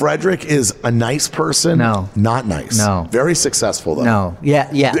 so Frederick is a nice person. No. Not nice. No. Very successful though. No. Yeah.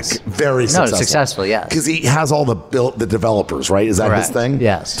 Yes. Very No, successful. successful, yes. Because he has all the developers, right? Is that his Correct. thing?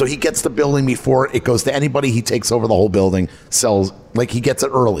 Yes. So he gets the building before it goes to anybody. He takes over the whole building, sells, like he gets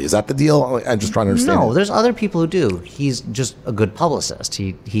it early. Is that the deal? I'm just trying to understand. No, it. there's other people who do. He's just a good publicist.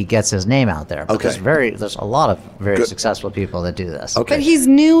 He gets his name out there. But Okay. There's a lot of very Good. successful people that do this. Okay. But he's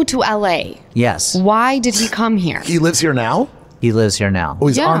new to LA. Yes. Why did he come here? He lives here now? He lives here now. Oh,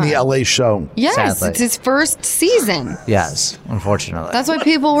 he's Yeah. on the LA show. Yes, Sadly. it's his first season. Yes, unfortunately. That's why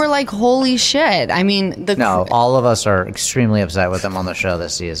people were like, holy shit. I mean, No, all of us are extremely upset with him on the show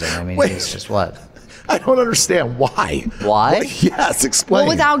this season. I mean, Wait. he's just what? I don't understand why. Why? What? Yes, explain. well,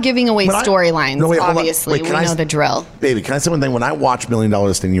 without giving away When I- storylines, No, wait, hold on. obviously. Wait, we can I know s- the drill. Baby, can I say one thing? When I watch $1 Million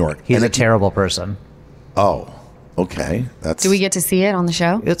Listing New York, He's and a terrible person. Oh, okay. That's Do we get to see it on the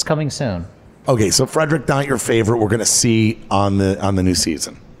show? It's coming soon. okay. So Frederick, not your favorite. We're going to see on the new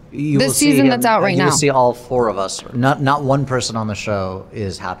season. You The will see season him- that's out right you now. will see all 4 of us. Not one person on the show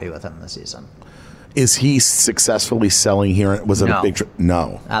is happy with him this season. Is he successfully selling here? Was it No. a big?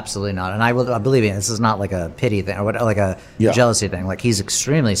 No. Absolutely not. And I believe me, this is not like a pity thing or like a Yeah. jealousy thing. Like he's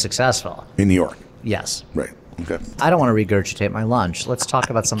extremely successful. In New York. Yes. Right. Okay. I don't want to regurgitate my lunch. Let's talk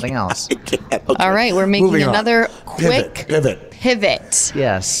about something else. Okay. All right, we're making Moving on. another quick Pivot. pivot.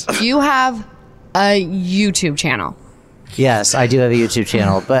 Yes. You have a YouTube channel. Yes, I do have a YouTube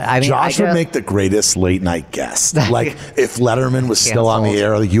channel, but I mean, Josh I would go- make the greatest late night guest. Like if Letterman was still on the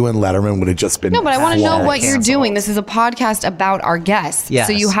Canceled. air, you and Letterman would have just been. No, but I want to know Yeah, what you're canceled. doing. This is a podcast about our guests. Yes.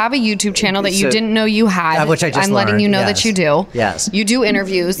 So you have a YouTube channel that you So- didn't know you had. Which I just I'm letting learned, you know yes. that you do. Yes. You do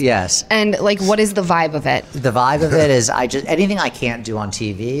interviews. Yes. And like, what is the vibe of it? The vibe of it is anything I can't do on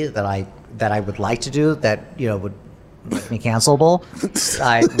TV that I would like to do that would make me cancelable.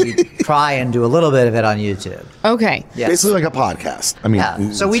 We try and do a little bit of it on YouTube. Okay. Yes. Basically like a podcast. I mean,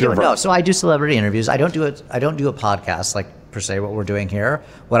 Yeah. So we it's your do no. ver- So I do celebrity interviews. I don't do it. I don't do a podcast like per se what we're doing here.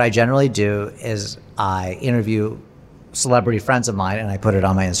 What I generally do is I interview celebrity friends of mine and I put it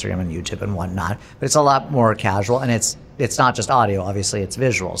on my Instagram and YouTube and whatnot. But it's a lot more casual and it's not just audio. Obviously, it's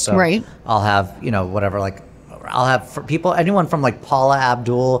visual. So Right. I'll have whatever like. I'll have for people, anyone from like Paula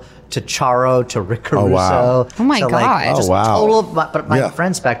Abdul to Charo to Rick Caruso. wow. Oh my to, God. Like, Oh, just wow. total. But my Yeah.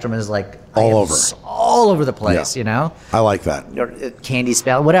 friend spectrum is like All I am over. all over the place. Yeah. I like that. Or Candy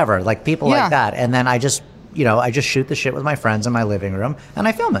Spell, whatever, like people Yeah. like that. And then I just shoot the shit with my friends in my living room and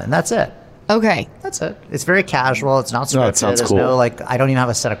I film it and that's it. Okay. That's it. It's very casual. It's not scripted. No, it sounds There's cool. no I don't even have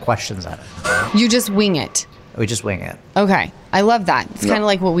a set of questions at it. You just wing it. We just wing it. Okay. I love that. It's kind of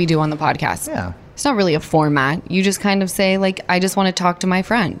like what we do on the podcast. Yeah. It's not really a format. You just kind of say like, I just want to talk to my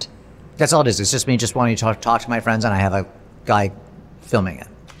friend. That's all it is. It's just me just wanting to talk to my friends and I have a guy filming it.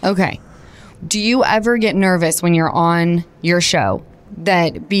 Okay. Do you ever get nervous when you're on your show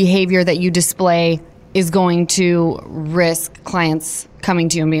that behavior that you display is going to risk clients coming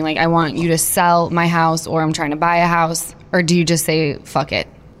to you and being like, I want you to sell my house or I'm trying to buy a house? Or do you just say, fuck it?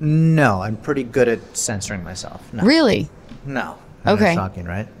 No, I'm pretty good at censoring myself. No. Really? No. Okay. That's shocking,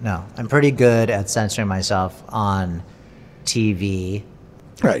 right? No. I'm pretty good at censoring myself on TV.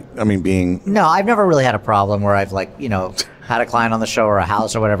 Right. I mean, being No, I've never really had a problem where I've had a client on the show or a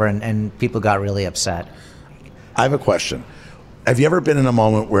house or whatever and people got really upset. I have a question. Have you ever been in a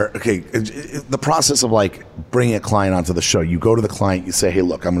moment where, the process of like bringing a client onto the show, you go to the client, you say, hey,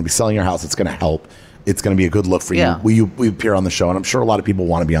 look, I'm going to be selling your house. It's going to help. It's going to be a good look for Yeah. you. Will you appear on the show? And I'm sure a lot of people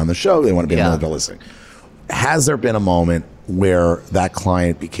want to be on the show. They want to be Yeah. on the listing. Has there been a moment where that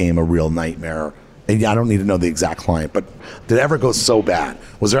client became a real nightmare? And I don't need to know the exact client, but did it ever go so bad?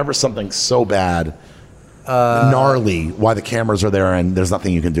 Was there ever something so bad gnarly why the cameras are there and there's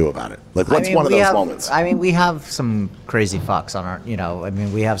nothing you can do about it? Like, what's one of those moments? I mean, we have some crazy fucks on our,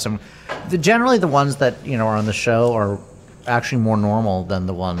 we have some, generally the ones that, are on the show are actually more normal than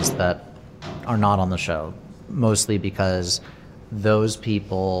the ones that are not on the show, mostly because those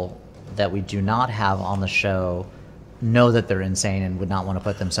people that we do not have on the show know that they're insane and would not want to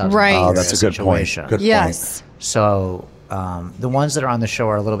put themselves Right. in Oh, that's a good point. situation. Good Yes. So the ones that are on the show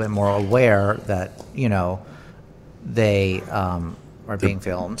are a little bit more aware that they are being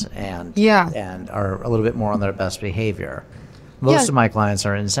filmed and and are a little bit more on their best behavior. Most of my clients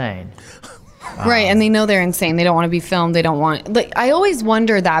are insane. Right, and they know they're insane. They don't want to be filmed. They don't want... Like, I always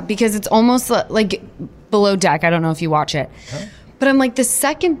wonder that because it's almost like Below Deck. I don't know if you watch it. Huh? But I'm like, the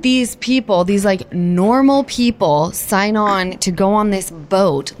second these people, these like normal people sign on to go on this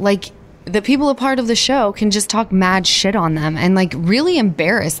boat, like the people a part of the show can just talk mad shit on them and like really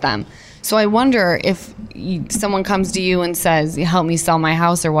embarrass them. So I wonder if someone comes to you and says, help me sell my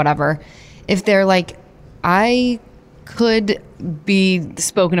house or whatever, if they're like, I could be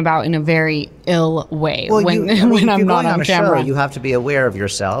spoken about in a very ill way when I'm not on camera. Show, you have to be aware of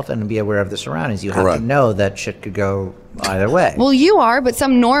yourself and be aware of the surroundings. You have to know that shit could go either way. Well, you are, but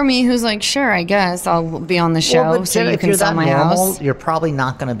some normie who's like, sure, I guess I'll be on the show so you can sell my house. You're probably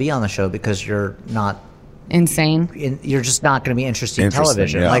not going to be on the show because you're not insane. You're just not going to be interesting in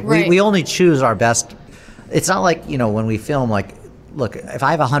television. Yeah. Like we only choose our best. It's not like when we film like. Look, if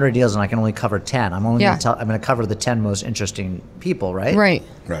I have 100 deals and I can only cover 10, I'm only I'm going to cover the 10 most interesting people, right?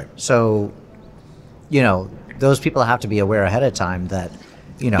 Right. So, those people have to be aware ahead of time that,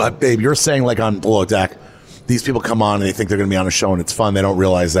 But babe, you're saying like on Below Deck, these people come on and they think they're going to be on a show and it's fun. They don't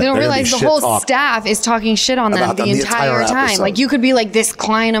realize that. They don't realize the whole staff is talking shit on them the entire time. Episode. Like, you could be like, this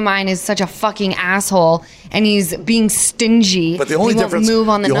client of mine is such a fucking asshole and he's being stingy. But the only difference, move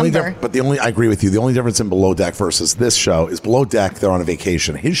on the number. I agree with you. The only difference in Below Deck versus this show is Below Deck, they're on a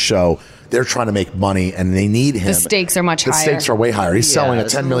vacation. His show, they're trying to make money and they need him. The stakes are much higher. The stakes are way higher. He's selling a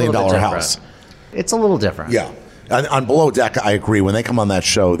 $10 million house. It's a little different. Yeah. On Below Deck, I agree. When they come on that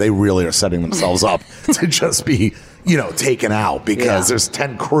show, they really are setting themselves up to just be, taken out because there's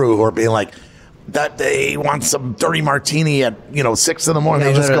 10 crew who are being like, that they want some dirty martini at 6 in the morning.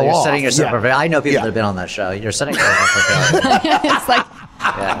 They just go off. Setting yourself up. I know people that have been on that show. You're setting yourself up for failure. It's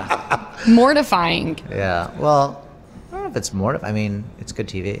like mortifying. Yeah. Well, I don't know if it's mortifying. I mean, it's good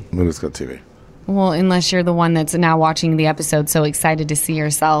TV. It is good TV. Well, unless you're the one that's now watching the episode, so excited to see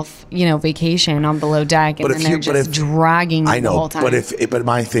yourself, vacation on Below Deck, and then they're just dragging you the whole time. But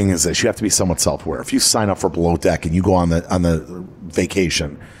my thing is this: you have to be somewhat self-aware. If you sign up for Below Deck and you go on the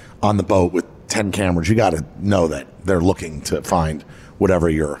vacation on the boat with 10 cameras, you got to know that they're looking to find whatever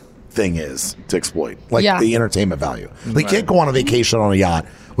your thing is to exploit, like the entertainment value. They can't go on a vacation on a yacht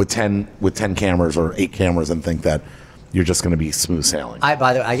with 10 cameras or 8 cameras and think that you're just going to be smooth sailing. By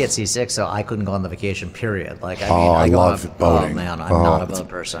the way, I get seasick, so I couldn't go on the vacation, period. Like, I love boating. Oh, man, I'm not a boat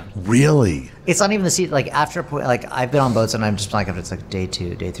person. Really? It's not even the sea. Like, after a point, like, I've been on boats, and I'm just like, it's like day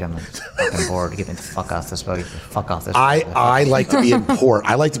 2, day 3, I'm like, fucking bored. Get me the fuck off this boat. Get me the fuck off this boat. I like to be in port.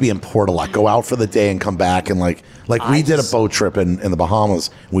 I like to be in port a lot. Go out for the day and come back. And like we did a boat trip in the Bahamas.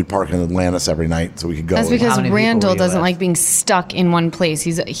 We'd park in Atlantis every night so we could go. That's because Randall doesn't like being stuck in one place.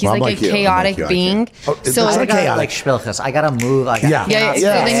 He's like a chaotic being. So I got like Spilkus. I got to move. So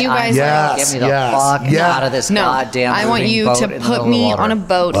then you guys get me the fuck out of this goddamn. I want you to put me on a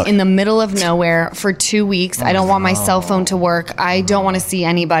boat in the middle of nowhere for 2 weeks. I don't want my cell phone to work. I don't want to see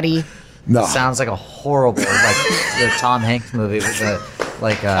anybody. No. Sounds like a horrible, like the Tom Hanks movie with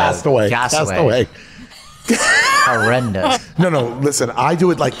the Castaway. Horrendous. No, listen, I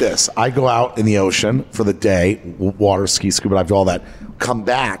do it like this. I go out in the ocean for the day, water, ski, scuba dive, do all that. Come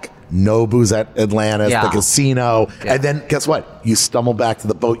back, no booze at Atlantis, the casino. And then guess what? You stumble back to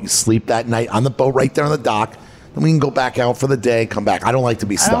the boat. You sleep that night on the boat right there on the dock. Then we can go back out for the day, come back. I don't like to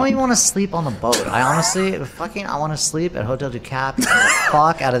be stuck. I don't even want to sleep on the boat. I honestly, I want to sleep at Hotel du Cap. Get the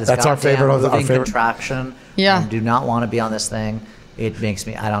fuck out of this That's our favorite contraption. Yeah. I do not want to be on this thing. It makes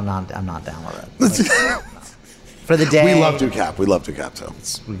me, I'm not down with it. Like, for the day. We love Du Cap. Too.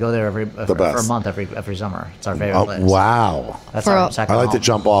 We go there for a month every summer. It's our favorite place. Wow. That's our second I like home. to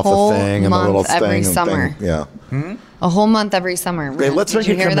jump off the thing and the little thing. Every summer. Yeah. A whole month every summer. Hey, let's make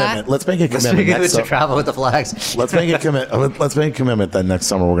a commitment. Let's make a commitment. To travel with the flags. Let's make a commitment that next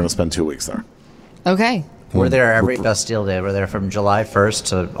summer we're going to spend 2 weeks there. Okay. We're there every Bastille Day. We're there from July 1st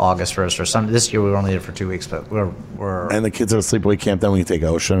to August 1st or something. This year we were only there for 2 weeks, but we're And the kids are at sleepaway camp. Then we can take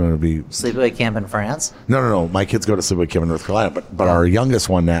Ocean and it'll be sleepaway camp in France. No. My kids go to sleepaway camp in North Carolina, but our youngest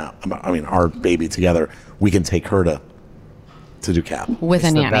one now, I mean our baby together, we can take her to To do Cap. with a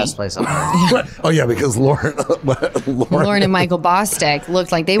It's the nanny. best place on earth. Oh yeah, because Lauren Lauren and Michael Bostic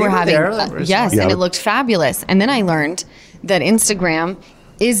looked like they were were having there, they were yes, Yeah. and it looked fabulous. And then I learned that Instagram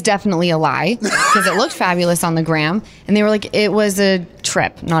is definitely a lie because it looked fabulous on the gram. And they were like, it was a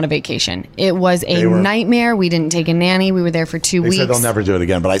trip, not a vacation. It was a nightmare. We didn't take a nanny. We were there for 2 They weeks. said they'll never do it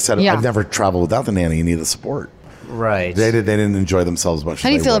again, but I said Yeah. I've never traveled without the nanny. You need the support. Right. They didn't enjoy themselves much. How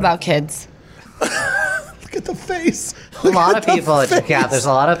do you feel about kids? Look at the face. A lot of people at Ducap. There's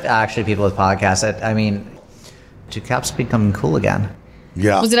a lot of actually people with podcasts that, I mean, Ducap's becoming cool again.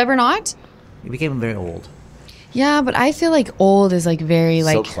 Yeah. Was it ever not? It became very old. Yeah, but I feel like old is like very so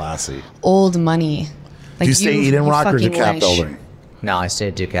like classy? old money. Like Do you stay Eden Rock or fucking DeKalb wish. building? No, I stay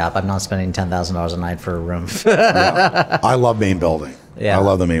at Ducap. I'm not spending $10,000 a night for a room. I love main building. Yeah. I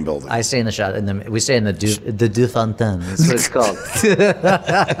love the main building. I stay in the shot. We stay in the Du Fontaine. That's what it's called.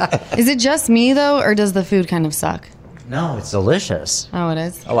 Is it just me though, or does the food kind of suck? No, it's delicious. Oh, it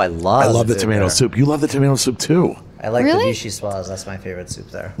is. Oh, I love the food tomato there. soup. You love the tomato soup too. I like Really? the vichyssoise. That's my favorite soup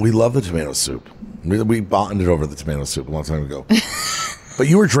there. We love the tomato soup. We bonded over the tomato soup a long time ago. But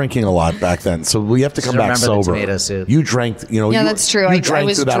you were drinking a lot back then, so we have to come Just back remember the sober. tomato soup. You drank, Yeah, you- that's true. you I drank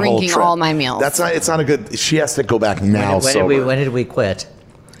was through that whole drinking trip. all my meals. That's not. It's not a good. She has to go back now. When sober. did we quit?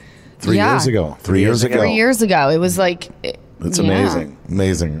 3 Yeah. years ago. 3 years ago. 3 years ago, it was like It's yeah. amazing,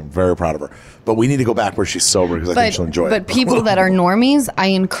 amazing. I'm very proud of her. But we need to go back where she's sober because I think she'll enjoy it. But people that are normies, I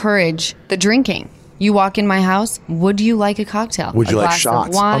encourage the drinking. You walk in my house, would you like a cocktail? Would you A like glass of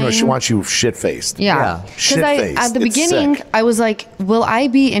shots? wine? Oh no, she wants you shit faced. Yeah. Yeah. Because Shit-faced. at the It's beginning, sick. I was like, will I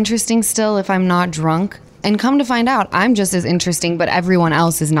be interesting still if I'm not drunk? And come to find out, I'm just as interesting, but everyone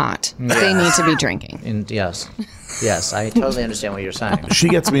else is not. They need to be drinking. Yes. Yes, I totally understand what you're saying. She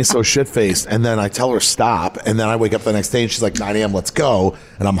gets me so shit faced, and then I tell her stop, and then I wake up the next day and she's like 9 a.m. Let's go,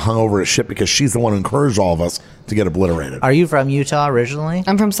 and I'm hungover as shit because she's the one who encouraged all of us to get obliterated. Are you from Utah originally?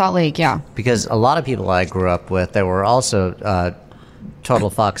 I'm from Salt Lake, yeah. Because a lot of people I grew up with that were also total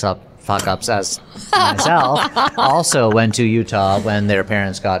fuck ups as myself also went to Utah when their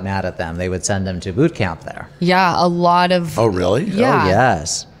parents got mad at them. They would send them to boot camp there. Yeah, a lot of. Oh really? Yeah. Oh,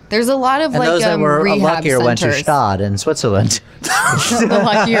 yes. There's a lot of And like those that were rehab luckier went to centers. Stade in Switzerland. The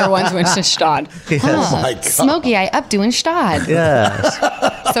luckier ones went to Stade. Oh my God. Smokey, I up doing Stade.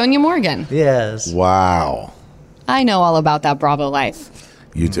 Yes. Sonia Morgan. Yes. Wow. I know all about that Bravo life.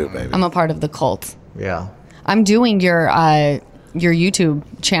 You too, baby. I'm a part of the cult. Yeah. I'm doing your YouTube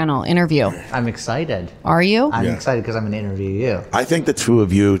channel interview. I'm excited. Are you? I'm Yeah. excited because I'm going to interview you. I think the two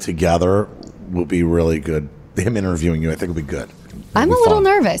of you together will be really good. Him interviewing you, I think, will be good. I'm a It'll be little fun.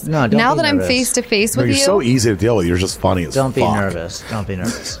 nervous. No, don't now be that I'm nervous. face to face No, with you're you. so easy to deal with. You're just funny as Don't be fuck. nervous. Don't be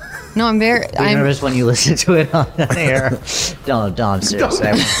nervous. No, I'm very. Be I'm nervous when you listen to it on air. Don't. Seriously,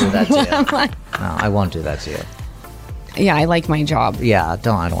 I won't do that to you. No, I won't do that to you. Yeah, I like my job. Yeah, I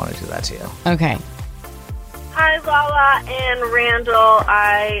don't want to do that to you. Okay. Hi, Lala and Randall.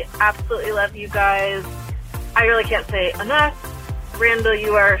 I absolutely love you guys. I really can't say enough. Randall,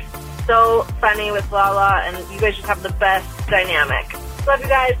 you are so funny with Lala, and you guys just have the best dynamic. Love you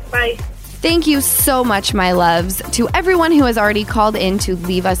guys. Bye. Thank you so much, my loves. To everyone who has already called in to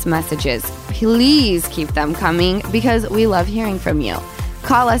leave us messages, please keep them coming because we love hearing from you.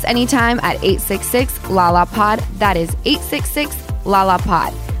 Call us anytime at 866-LALA-POD. That is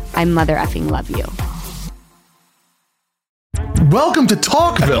 866-LALA-POD. I mother effing love you. Welcome to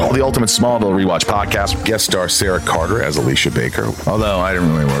Talkville, the ultimate Smallville rewatch podcast. Guest star Sarah Carter as Alicia Baker, although I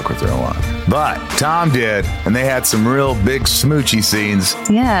didn't really work with her a lot. But Tom did, and they had some real big smoochy scenes.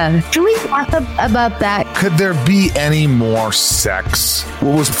 Yeah. Can we talk about that? Could there be any more sex?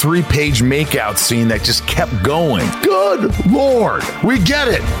 What was a 3-page makeout scene that just kept going? Good Lord, we get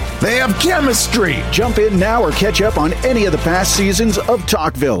it. They have chemistry. Jump in now or catch up on any of the past seasons of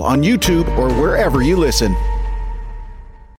Talkville on YouTube or wherever you listen.